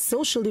Ministry of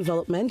Social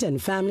Development and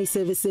Family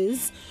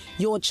Services,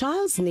 your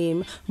child's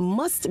name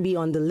must be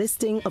on the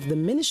listing of the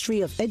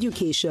Ministry of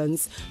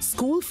Education's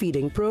school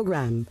feeding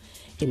program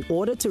in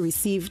order to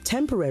receive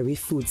temporary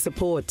food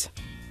support.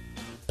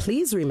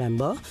 Please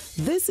remember,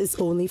 this is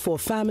only for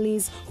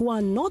families who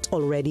are not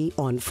already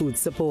on food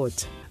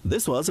support.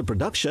 This was a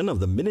production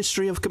of the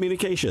Ministry of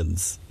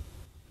Communications.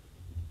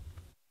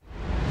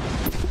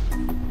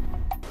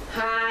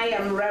 Hi,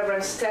 I'm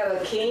Reverend Stella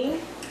King.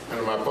 And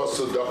I'm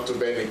Apostle Dr.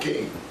 Benny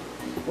King.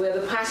 We're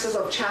the pastors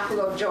of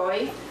Chapel of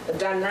Joy, a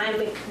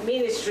dynamic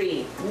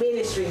ministry,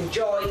 ministering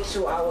joy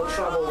to our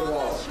troubled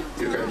world.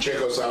 You can check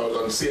us out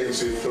on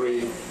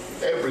CNC3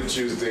 every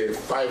Tuesday,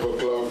 5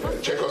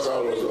 o'clock. Check us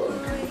out also on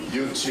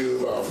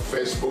YouTube, our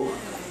Facebook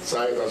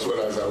site, as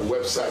well as our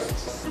website.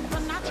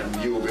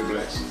 And you will be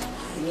blessed.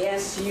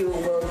 Yes, you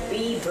will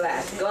be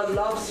blessed. God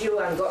loves you,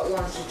 and God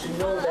wants you to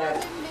know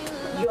that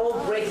your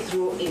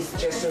breakthrough is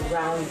just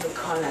around the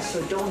corner,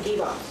 so don't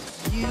give up.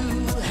 You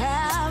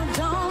have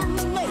done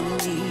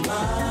many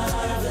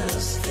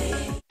marvelous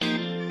things.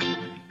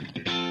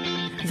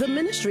 The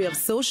Ministry of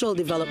Social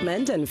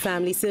Development and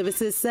Family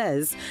Services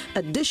says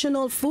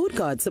additional food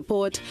card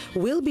support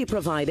will be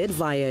provided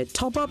via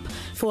top-up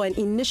for an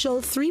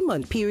initial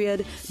 3-month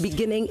period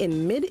beginning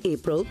in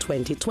mid-April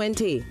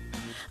 2020.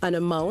 An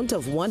amount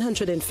of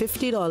 $150,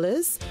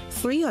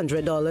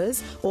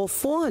 $300, or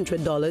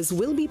 $400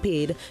 will be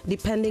paid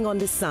depending on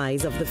the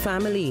size of the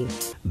family.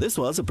 This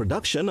was a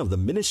production of the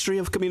Ministry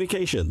of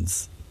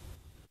Communications.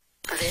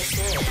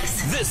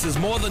 This is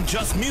more than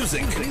just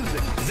music.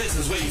 This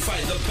is where you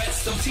find the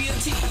best of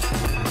TNT.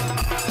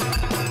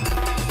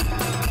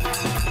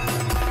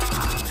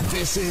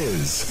 This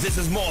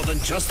is more than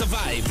just a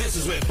vibe. This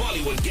is where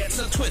Bollywood gets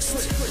a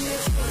twist.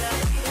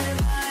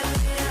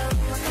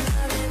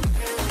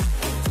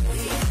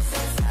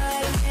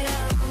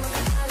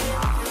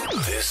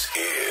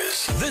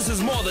 This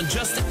is more than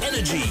just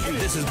energy.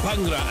 This is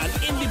Bhangra and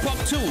indie pop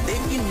too.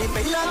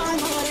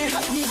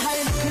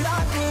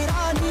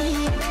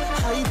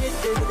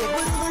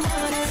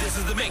 This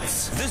is the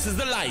mix. This is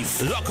the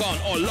life. Lock on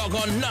or log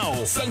on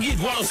now. Sangeet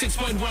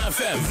 106.1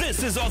 FM.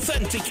 This is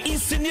authentic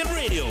East Indian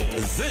radio.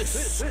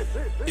 This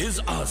is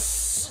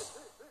us.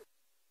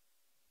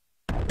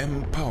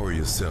 Empower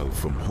yourself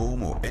from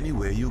home or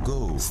anywhere you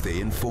go. Stay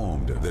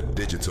informed. The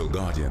Digital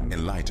Guardian.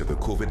 In light of the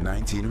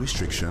COVID-19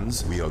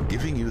 restrictions, we are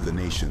giving you the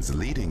nation's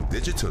leading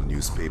digital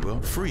newspaper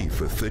free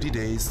for 30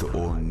 days to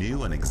all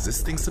new and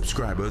existing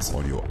subscribers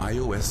on your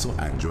iOS or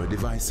Android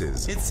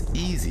devices. It's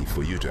easy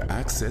for you to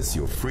access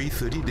your free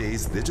 30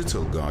 days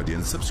Digital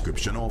Guardian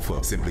subscription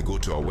offer. Simply go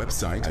to our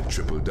website at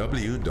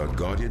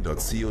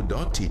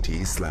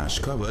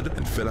www.guardian.co.tt/covered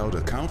and fill out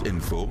account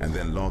info and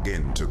then log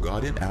in to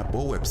Guardian app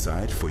or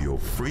website for your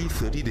free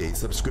 30-day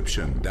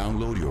subscription.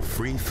 Download your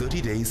free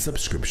 30-day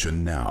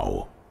subscription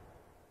now.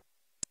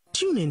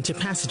 Tune in to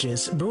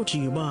Passages, brought to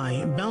you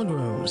by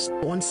Belgrose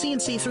on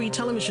CNC3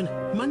 television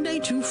Monday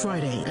to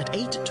Friday at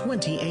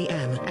 8:20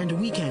 a.m. and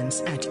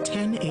weekends at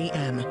 10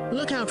 a.m.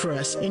 Look out for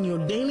us in your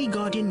daily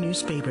Guardian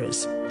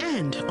newspapers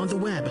and on the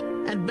web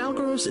at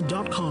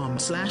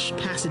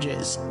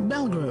belgrose.com/passages.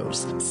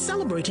 Belgrose,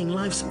 celebrating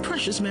life's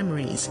precious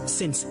memories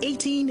since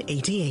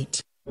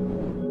 1888.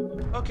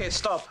 Okay,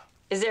 stop.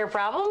 Is there a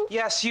problem?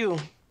 Yes, you.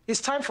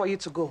 It's time for you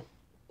to go.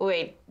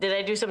 Wait, did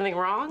I do something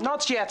wrong?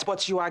 Not yet,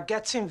 but you are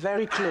getting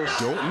very close.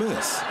 Don't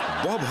miss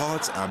Bob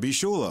Hart's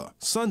Abishola,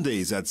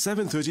 Sundays at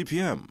 7:30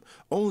 p.m.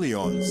 only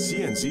on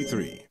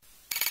CNC3.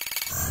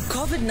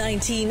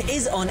 COVID-19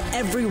 is on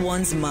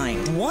everyone's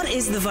mind. What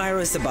is the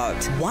virus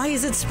about? Why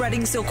is it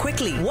spreading so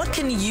quickly? What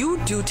can you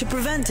do to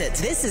prevent it?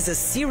 This is a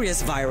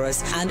serious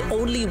virus and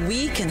only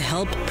we can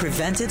help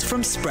prevent it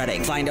from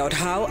spreading. Find out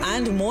how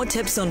and more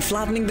tips on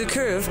flattening the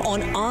curve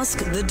on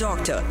Ask the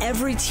Doctor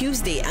every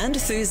Tuesday and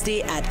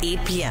Thursday at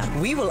 8 p.m.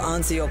 We will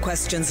answer your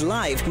questions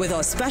live with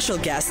our special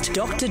guest,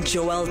 Dr.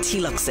 Joel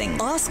Tiluxing.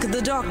 Ask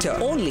the Doctor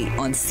only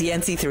on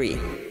CNC3.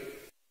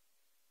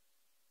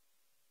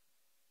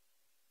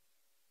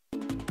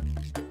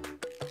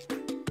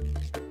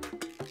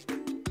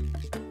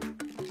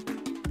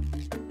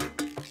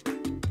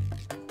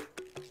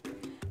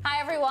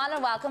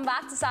 And welcome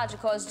back to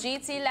Sagicor's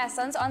GT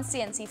Lessons on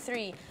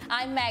CNC3.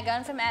 I'm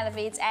Megan from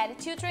Elevat-ED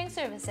Tutoring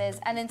Services,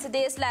 and in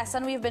today's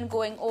lesson we've been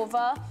going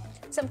over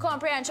some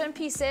comprehension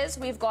pieces.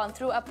 We've gone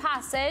through a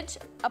passage,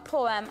 a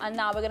poem, and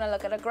now we're going to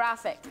look at a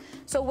graphic.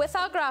 So with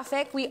our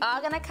graphic, we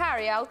are going to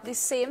carry out the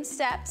same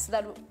steps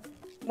that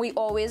we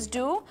always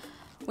do.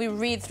 We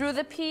read through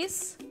the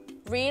piece,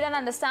 read and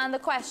understand the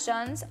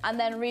questions, and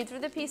then read through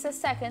the piece a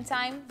second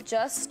time,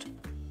 just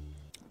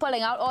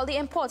pulling out all the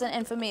important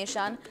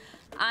information,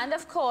 and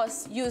of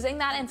course using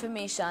that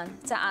information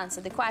to answer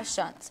the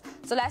questions.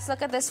 So let's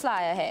look at this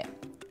flyer here.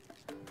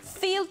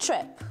 Field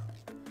trip.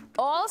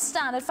 All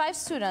Standard 5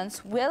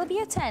 students will be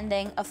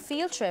attending a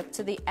field trip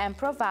to the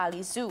Emperor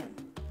Valley Zoo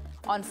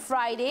on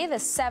Friday the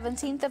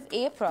 17th of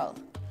April.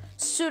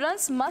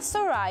 Students must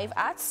arrive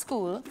at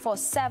school for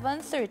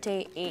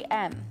 7:30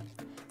 a.m.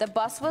 The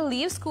bus will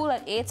leave school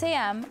at 8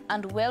 a.m.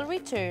 and will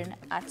return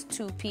at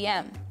 2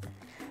 p.m.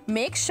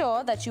 Make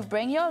sure that you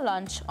bring your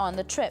lunch on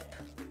the trip.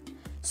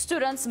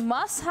 Students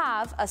must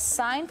have a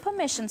signed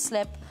permission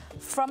slip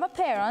from a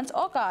parent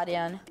or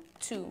guardian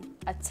to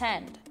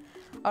attend.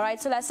 All right,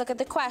 so let's look at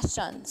the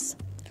questions.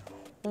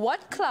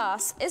 What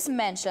class is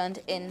mentioned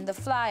in the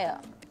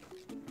flyer?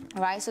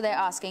 All right, so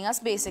they're asking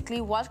us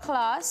basically what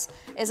class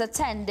is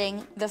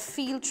attending the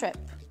field trip.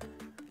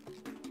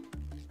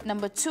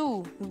 Number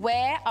 2,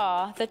 where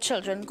are the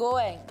children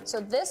going? So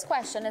this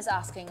question is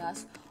asking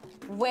us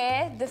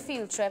where the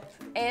field trip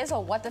is,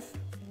 or what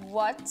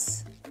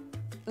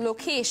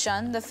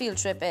location the field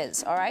trip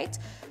is, all right?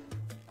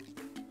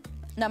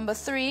 Number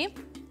 3,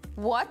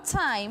 what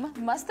time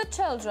must the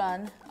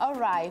children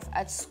arrive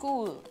at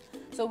school?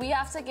 So we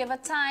have to give a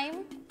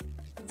time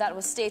that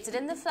was stated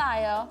in the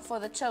flyer for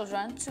the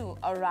children to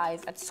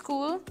arrive at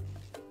school.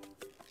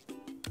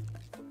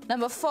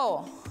 Number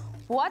 4,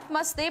 what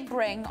must they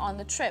bring on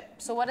the trip?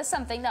 So what is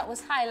something that was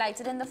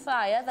highlighted in the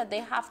flyer that they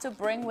have to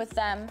bring with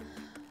them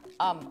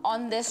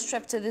on this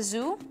trip to the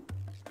zoo?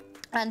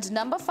 And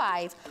number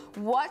 5,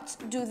 what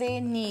do they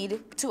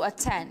need to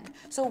attend?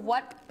 So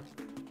what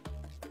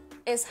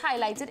is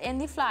highlighted in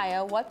the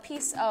flyer, what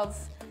piece of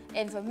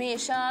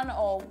information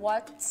or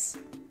what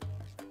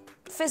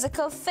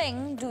physical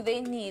thing do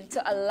they need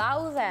to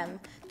allow them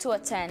to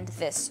attend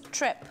this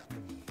trip?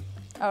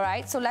 All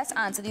right, so let's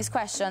answer these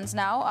questions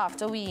now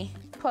after we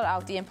pull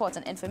out the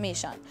important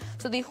information.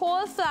 So the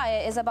whole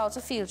flyer is about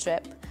a field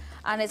trip,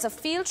 and it's a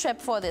field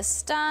trip for the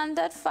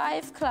Standard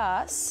 5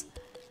 class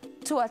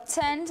to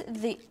attend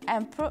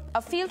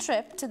a field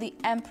trip to the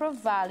Emperor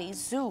Valley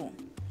Zoo.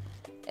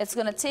 It's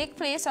going to take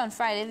place on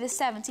Friday the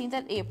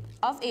 17th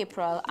of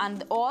April,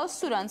 and all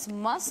students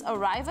must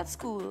arrive at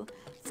school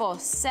for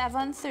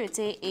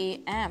 7:30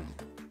 a.m.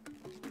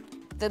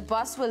 The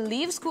bus will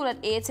leave school at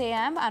 8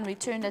 a.m. and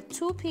return at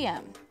 2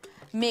 p.m.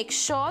 Make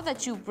sure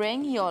that you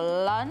bring your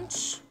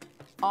lunch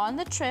on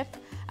the trip,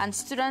 and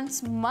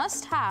students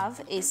must have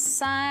a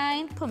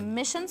signed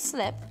permission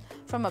slip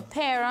from a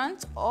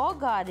parent or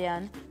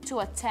guardian to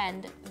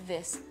attend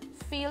this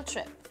field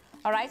trip.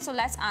 All right, so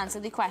let's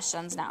answer the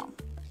questions now.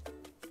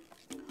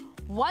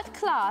 What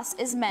class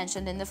is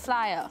mentioned in the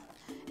flyer?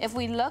 If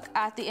we look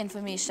at the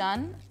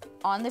information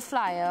on the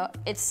flyer,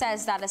 it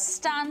says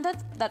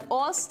that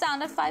all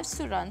Standard 5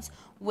 students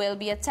will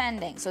be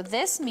attending. So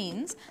this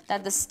means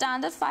that the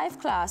Standard 5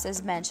 class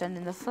is mentioned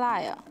in the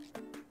flyer.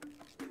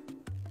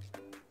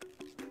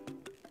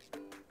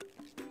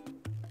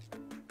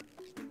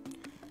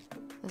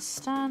 The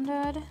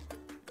Standard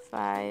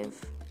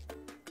 5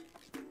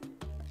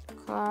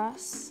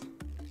 class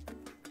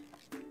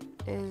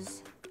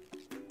is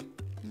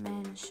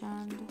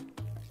mentioned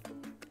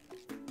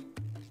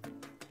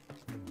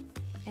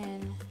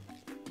in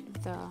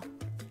the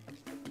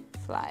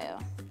flyer.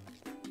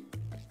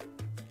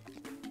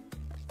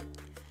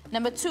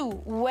 Number 2,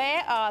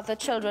 where are the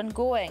children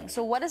going?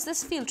 So what is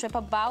this field trip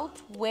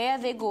about? Where are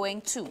they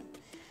going to?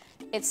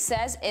 It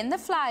says in the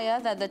flyer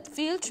that the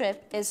field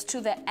trip is to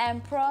the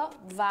Emperor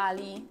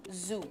Valley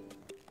Zoo.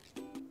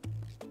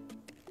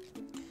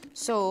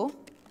 So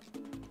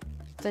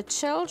the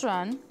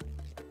children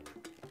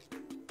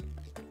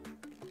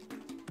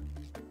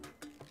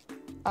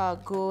are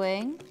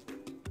going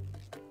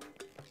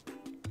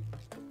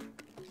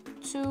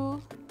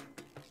to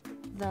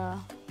the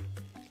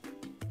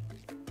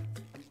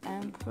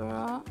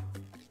Emperor.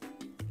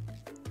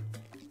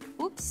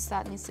 Oops,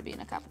 that needs to be in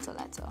a capital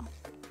letter.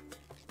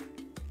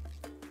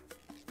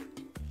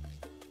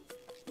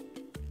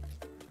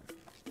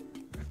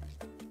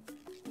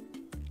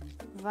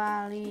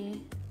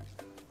 Valley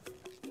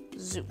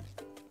Zoo.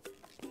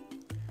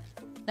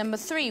 Number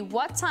 3,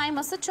 what time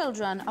must the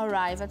children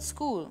arrive at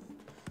school?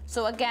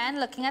 So again,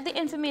 looking at the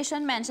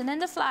information mentioned in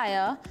the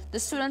flyer, the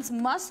students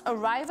must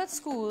arrive at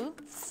school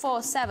for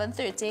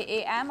 7:30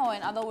 a.m. or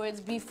in other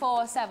words,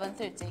 before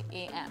 7:30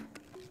 a.m.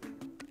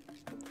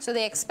 So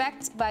they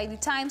expect by the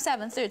time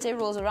 7:30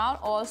 rolls around,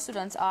 all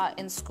students are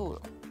in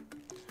school.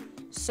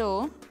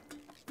 So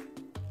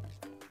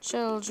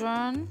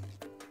children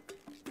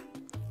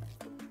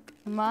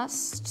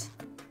must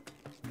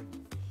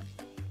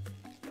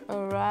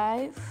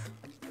arrive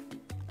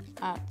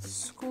at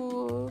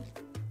school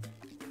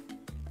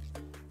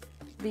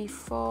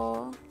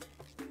before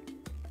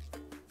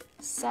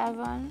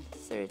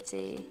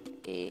 7:30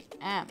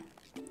 a.m.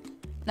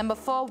 Number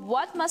 4,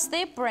 what must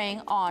they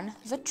bring on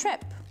the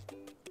trip?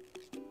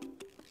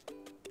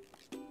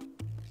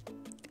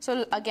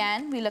 So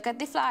again, we look at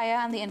the flyer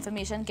and the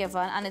information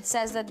given, and it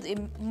says that they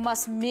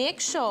must make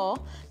sure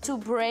to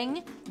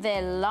bring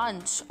their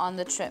lunch on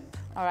the trip.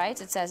 All right,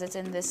 it says it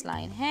in this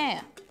line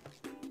here.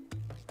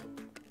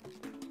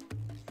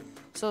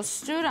 So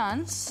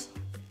students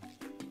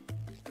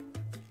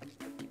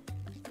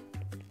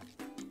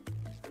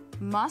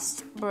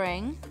must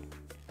bring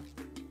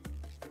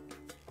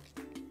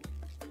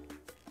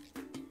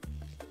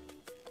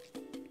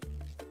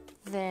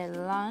their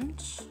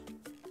lunch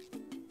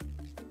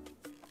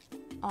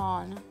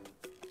on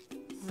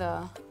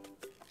the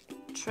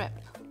trip.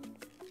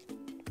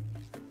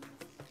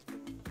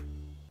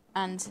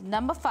 And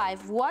number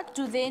 5, what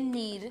do they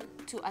need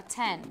to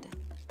attend?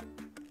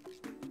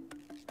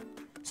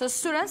 So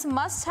students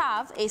must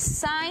have a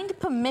signed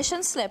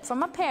permission slip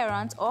from a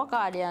parent or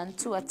guardian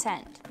to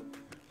attend.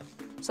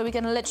 So we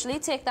can literally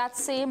take that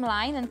same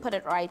line and put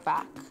it right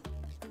back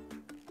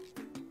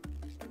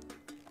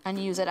and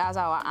use it as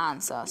our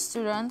answer.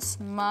 Students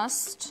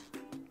must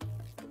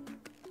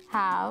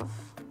have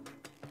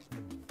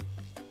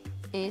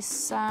a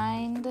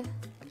signed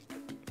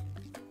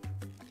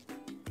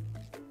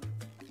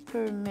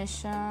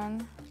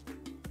permission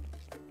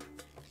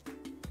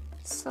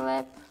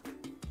slip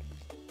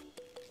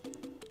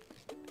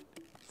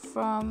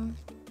from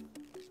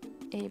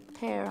a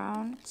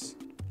parent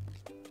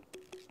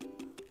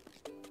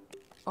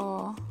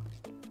or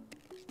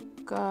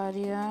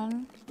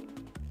guardian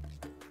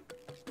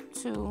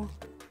to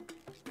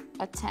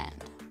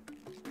attend.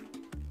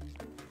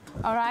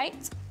 All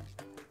right,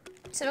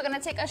 so we're going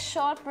to take a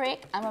short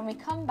break, and when we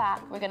come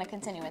back, we're going to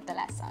continue with the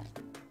lesson.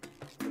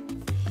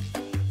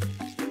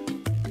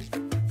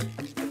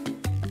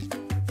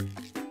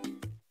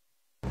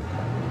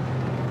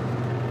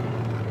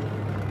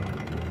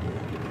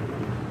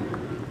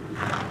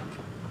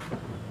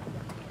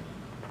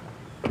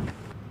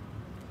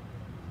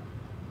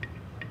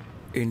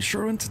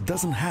 Insurance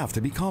doesn't have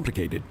to be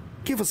complicated.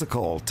 Give us a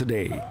call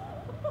today.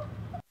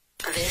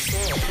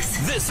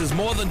 This is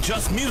more than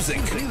just music.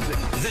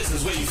 This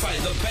is where you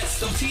find the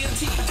best of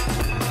TNT.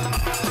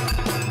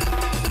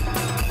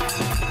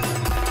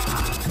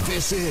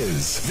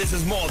 This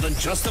is more than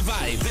just a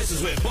vibe. This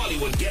is where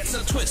Bollywood gets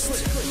a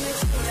twist.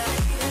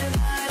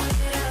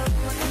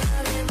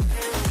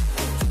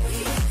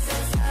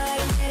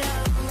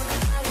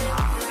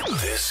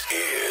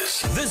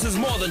 This is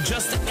more than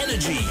just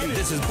energy.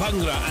 This is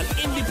Bhangra and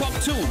indie pop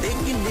too.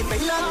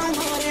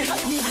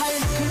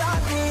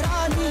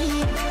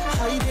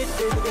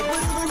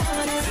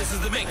 This is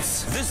the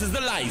mix. This is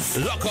the life.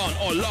 Lock on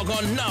or log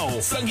on now.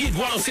 Sangeet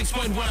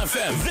 106.1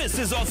 FM. This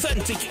is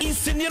authentic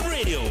East Indian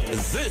radio.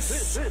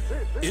 This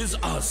is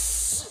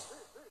us.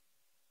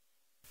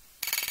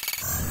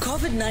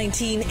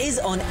 COVID-19 is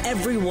on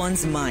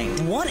everyone's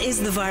mind. What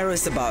is the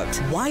virus about?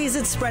 Why is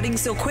it spreading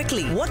so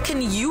quickly? What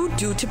can you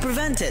do to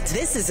prevent it?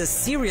 This is a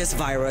serious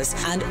virus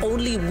and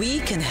only we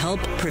can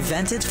help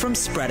prevent it from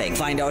spreading.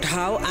 Find out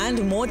how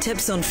and more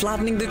tips on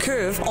flattening the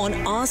curve on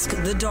Ask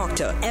the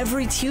Doctor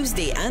every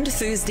Tuesday and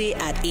Thursday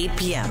at 8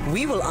 p.m.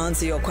 We will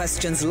answer your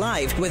questions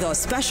live with our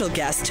special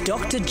guest,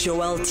 Dr.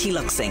 Joel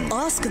Tilaksing.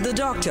 Ask the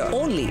Doctor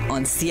only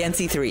on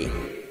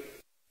CNC3.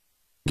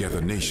 Get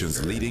the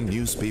nation's leading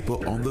newspaper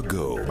on the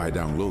go by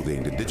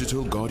downloading the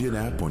Digital Guardian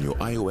app on your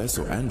iOS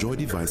or Android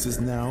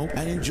devices now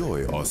and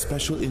enjoy our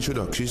special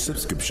introductory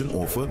subscription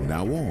offer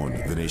now on.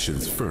 The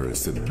nation's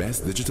first and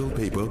best digital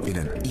paper in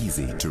an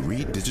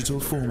easy-to-read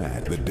digital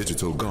format. The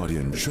Digital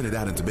Guardian,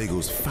 Trinidad and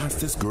Tobago's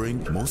fastest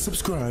growing, most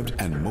subscribed,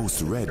 and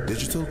most read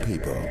digital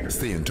paper.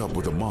 Stay on top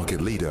with the market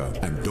leader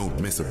and don't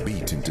miss a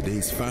beat in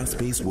today's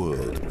fast-paced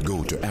world.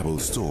 Go to Apple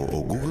Store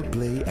or Google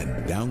Play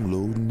and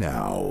download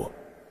now.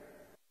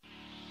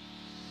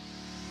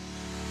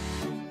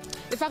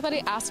 The fact that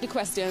they ask the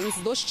questions,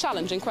 those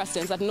challenging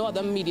questions that no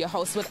other media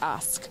house would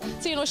ask.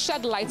 So,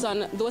 shed light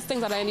on those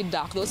things that are in the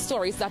dark, those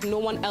stories that no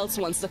one else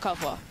wants to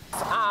cover.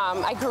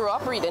 I grew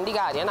up reading The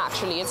Guardian,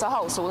 actually. It's a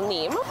household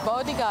name.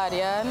 About The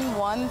Guardian,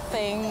 one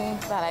thing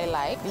that I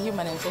like, the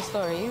human interest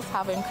stories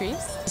have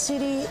increased. See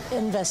the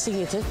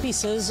investigative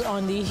pieces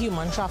on the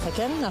human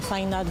trafficking. I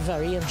find that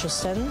very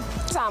interesting.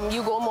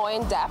 You go more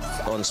in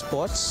depth. On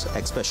sports,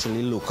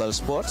 especially local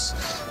sports,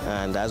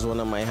 and that's one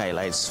of my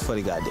highlights for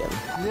The Guardian.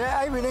 Yeah,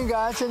 I've been in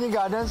Ghats and The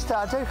Guardian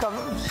started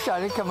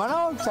coming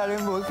out,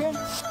 started working.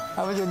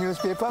 I was a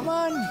newspaper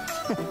man.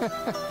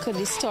 Could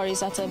the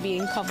stories that are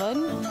being covered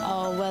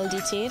are well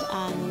detailed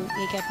and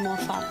you get more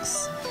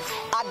facts?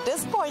 At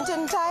this point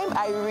in time,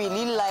 I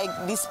really like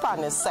the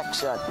Spanish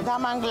section.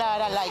 I'm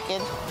glad I like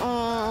it.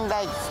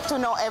 Like to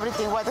know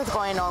everything, what is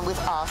going on with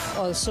us.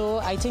 Also,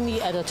 I think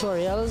the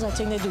editorials, I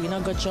think they're doing a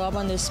good job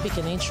and they're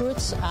speaking the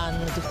truth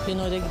and,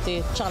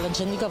 they're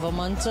challenging the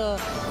government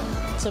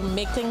to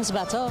make things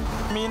better.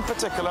 Me in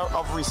particular,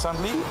 of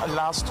recently, the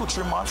last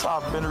 2-3 months,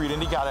 I've been reading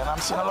The Guardian. I'm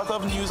seeing a lot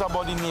of news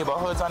about the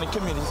neighborhoods and the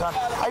communities. And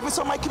I even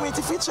saw my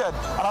community featured,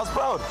 and I was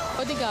proud.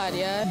 Oh, The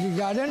Guardian. The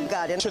Guardian?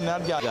 Guardian.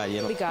 Trinidad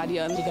Guardian. The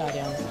Guardian. The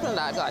Guardian.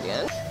 Trinidad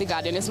Guardian. The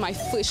Guardian is my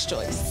first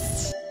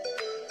choice.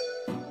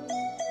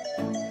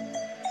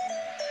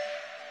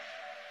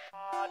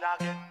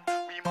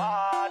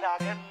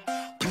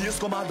 Please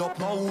come and up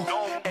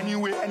now.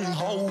 Anyway,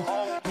 anyhow.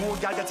 No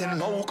girl getting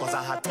low, cause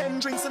I had 10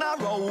 drinks in a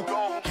row.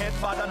 Head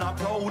bad and a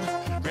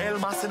proud. Real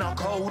mass in a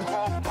crowd.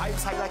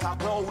 Vibes high like a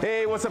cloud.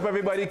 Hey, what's up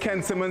everybody?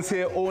 Ken Simmons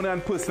here, owner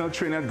and personal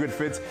trainer at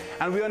Gridfit.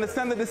 And we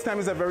understand that this time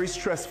is a very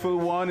stressful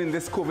one in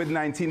this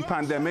COVID-19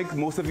 pandemic.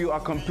 Most of you are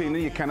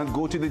complaining you cannot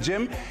go to the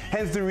gym.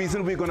 Hence the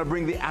reason we're going to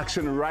bring the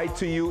action right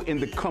to you in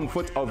the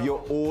comfort of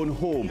your own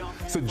home.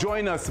 So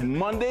join us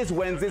Mondays,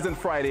 Wednesdays and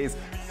Fridays,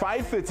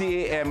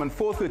 5:30 a.m. and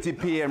 4:30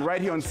 p.m.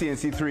 right here on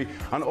CNC3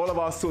 and all of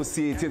our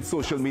associated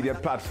social media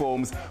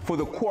platforms for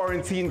the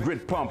Quarantine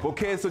Grid Pump.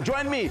 Okay, so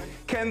join me,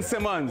 Ken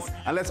Simmons,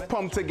 and let's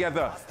pump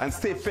together and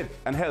stay fit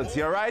and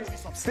healthy, all right?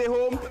 Stay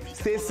home,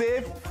 stay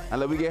safe,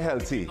 and let me get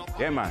healthy.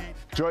 Yeah, man.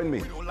 Join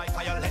me.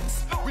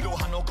 We don't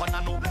have no gun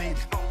and no blade.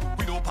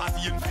 We don't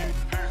party in vain.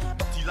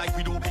 Dirty like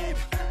we don't babe.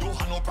 Don't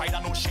have no pride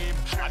and no shame.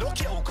 I don't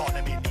care who call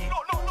them in.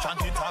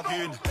 Chant it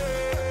again.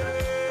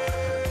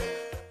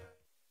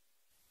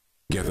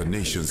 Get the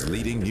nation's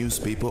leading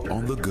newspaper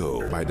on the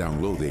go by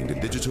downloading the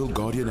Digital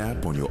Guardian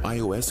app on your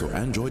iOS or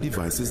Android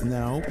devices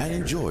now and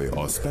enjoy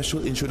our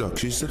special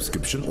introductory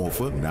subscription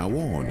offer now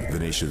on. The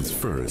nation's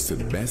first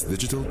and best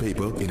digital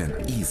paper in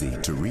an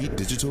easy-to-read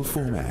digital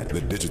format. The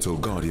Digital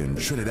Guardian,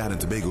 Trinidad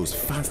and Tobago's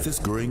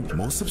fastest growing,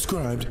 most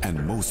subscribed,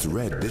 and most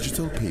read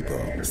digital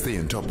paper. Stay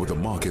on top with the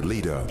market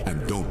leader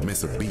and don't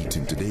miss a beat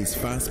in today's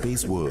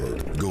fast-paced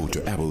world. Go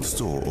to Apple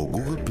Store or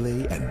Google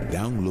Play and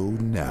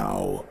download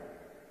now.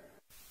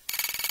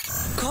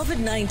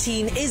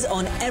 COVID-19 is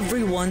on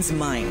everyone's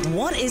mind.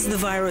 What is the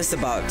virus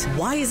about?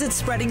 Why is it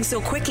spreading so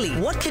quickly?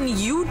 What can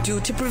you do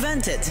to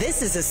prevent it?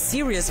 This is a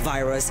serious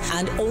virus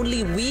and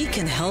only we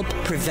can help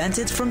prevent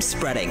it from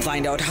spreading.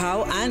 Find out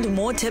how and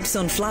more tips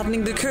on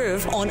flattening the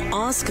curve on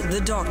Ask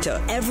the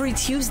Doctor every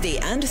Tuesday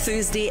and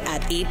Thursday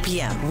at 8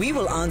 p.m. We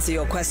will answer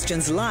your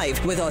questions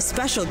live with our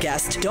special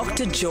guest,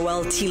 Dr.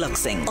 Joel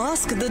Tiluxing.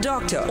 Ask the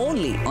Doctor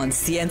only on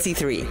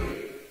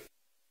CNC3.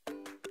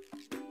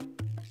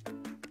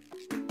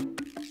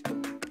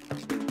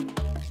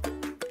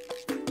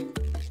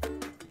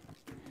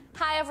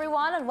 Hi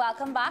everyone and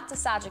welcome back to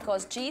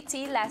Sagicor's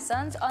GT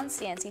Lessons on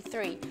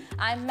CNC3.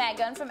 I'm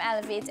Megan from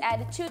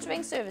Elevat-ED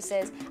Tutoring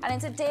Services, and in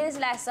today's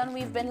lesson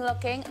we've been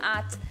looking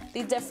at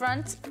the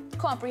different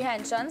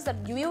comprehensions that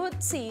you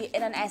would see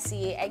in an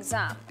SEA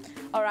exam.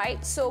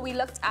 Alright, so we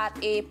looked at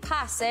a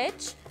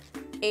passage,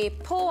 a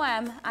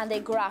poem and a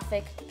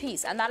graphic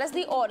piece, and that is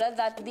the order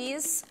that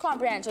these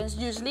comprehensions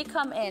usually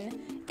come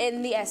in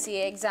the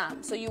SEA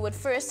exam. So you would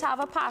first have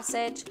a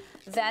passage,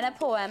 then a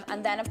poem,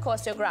 and then of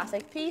course your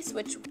graphic piece,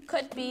 which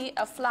could be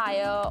a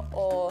flyer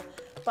or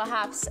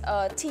perhaps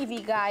a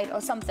TV guide or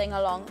something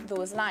along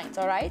those lines,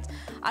 all right?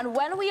 And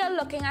when we are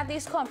looking at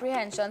these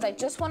comprehensions, I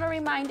just want to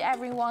remind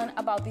everyone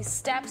about the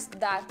steps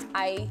that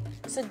I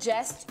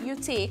suggest you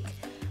take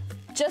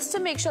just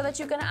to make sure that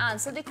you can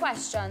answer the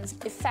questions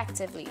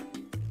effectively.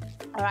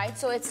 All right,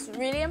 so it's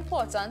really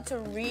important to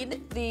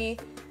read the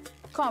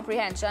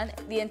comprehension,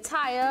 the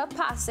entire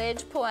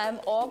passage, poem,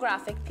 or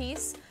graphic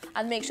piece,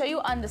 and make sure you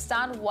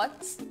understand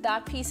what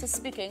that piece is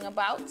speaking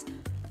about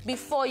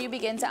before you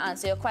begin to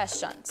answer your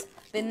questions.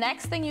 The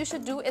next thing you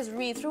should do is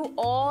read through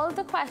all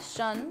the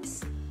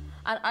questions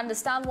and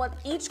understand what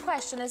each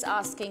question is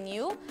asking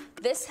you.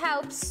 This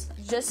helps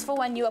just for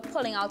when you are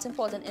pulling out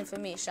important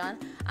information,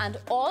 and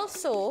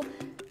also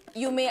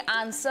you may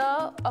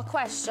answer a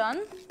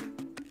question.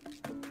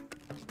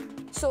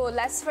 So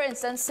let's, for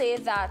instance, say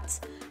that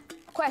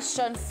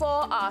question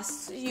 4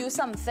 asks you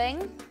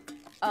something,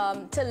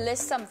 to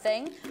list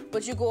something,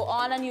 but you go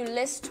on and you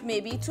list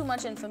maybe too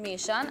much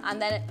information,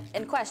 and then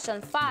in question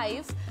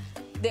 5,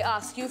 they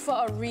ask you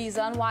for a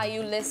reason why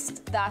you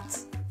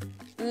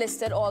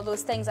listed all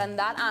those things, and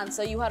that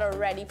answer you had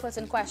already put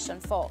in question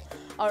 4.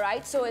 All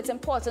right, so it's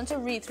important to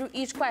read through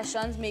each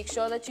question, make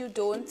sure that you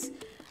don't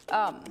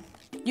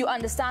you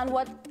understand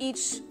what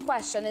each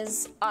question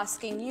is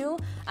asking you.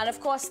 And of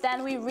course,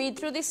 then we read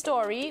through the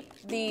story,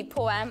 the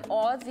poem,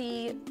 or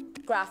the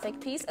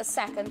graphic piece a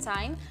second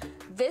time.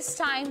 This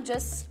time,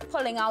 just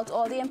pulling out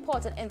all the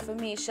important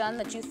information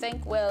that you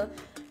think will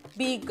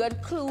be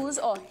good clues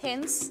or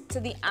hints to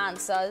the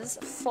answers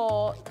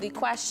for the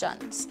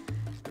questions.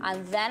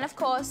 And then, of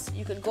course,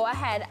 you can go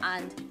ahead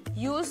and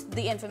use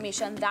the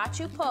information that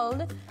you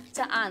pulled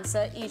to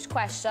answer each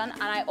question.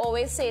 And I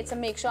always say to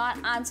make sure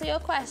and answer your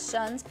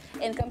questions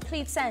in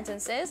complete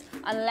sentences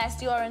unless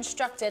you are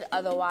instructed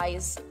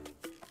otherwise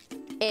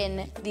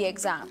in the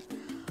exam.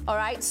 All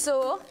right,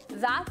 so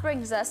that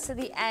brings us to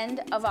the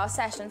end of our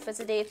session for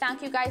today.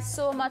 Thank you guys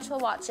so much for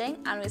watching,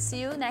 and we'll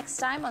see you next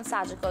time on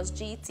Sagicor's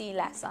GT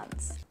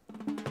Lessons.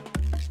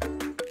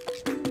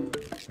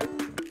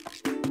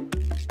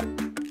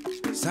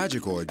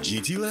 Sagicor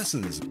GT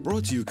Lessons,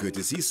 brought to you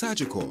courtesy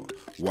Sagicor,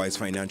 wise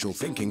financial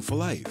thinking for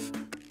life.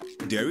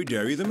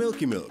 Dairy the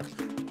Milky Milk,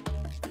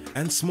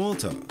 and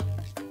Smalta.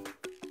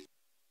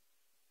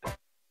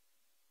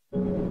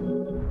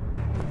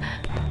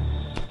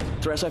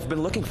 Therese, I've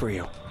been looking for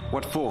you.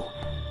 What for?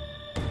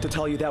 To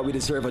tell you that we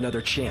deserve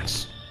another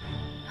chance.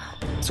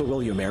 So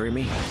will you marry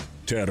me?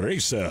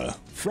 Teresa,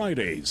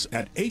 Fridays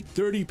at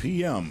 8:30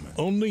 p.m.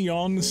 only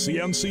on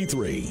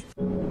CNC3.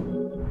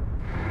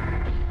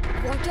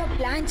 What a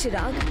plan,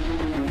 Chirag.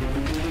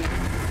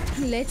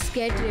 Let's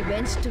get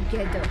revenge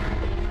together.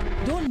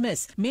 Don't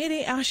miss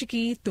Mere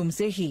Ashiki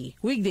Tumse Hi,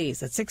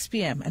 weekdays at 6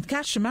 p.m. and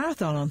catch the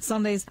marathon on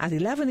Sundays at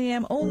 11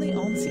 a.m. only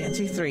on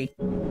CNC3.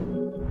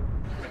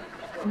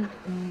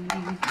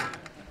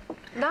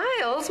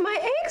 Niles, my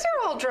eggs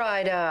are all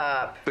dried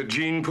up. The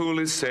gene pool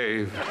is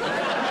saved.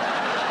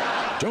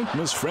 Don't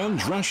miss Fran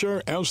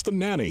Drescher as the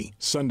nanny,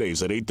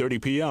 Sundays at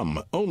 8:30 p.m.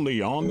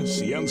 only on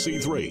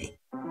CNC3.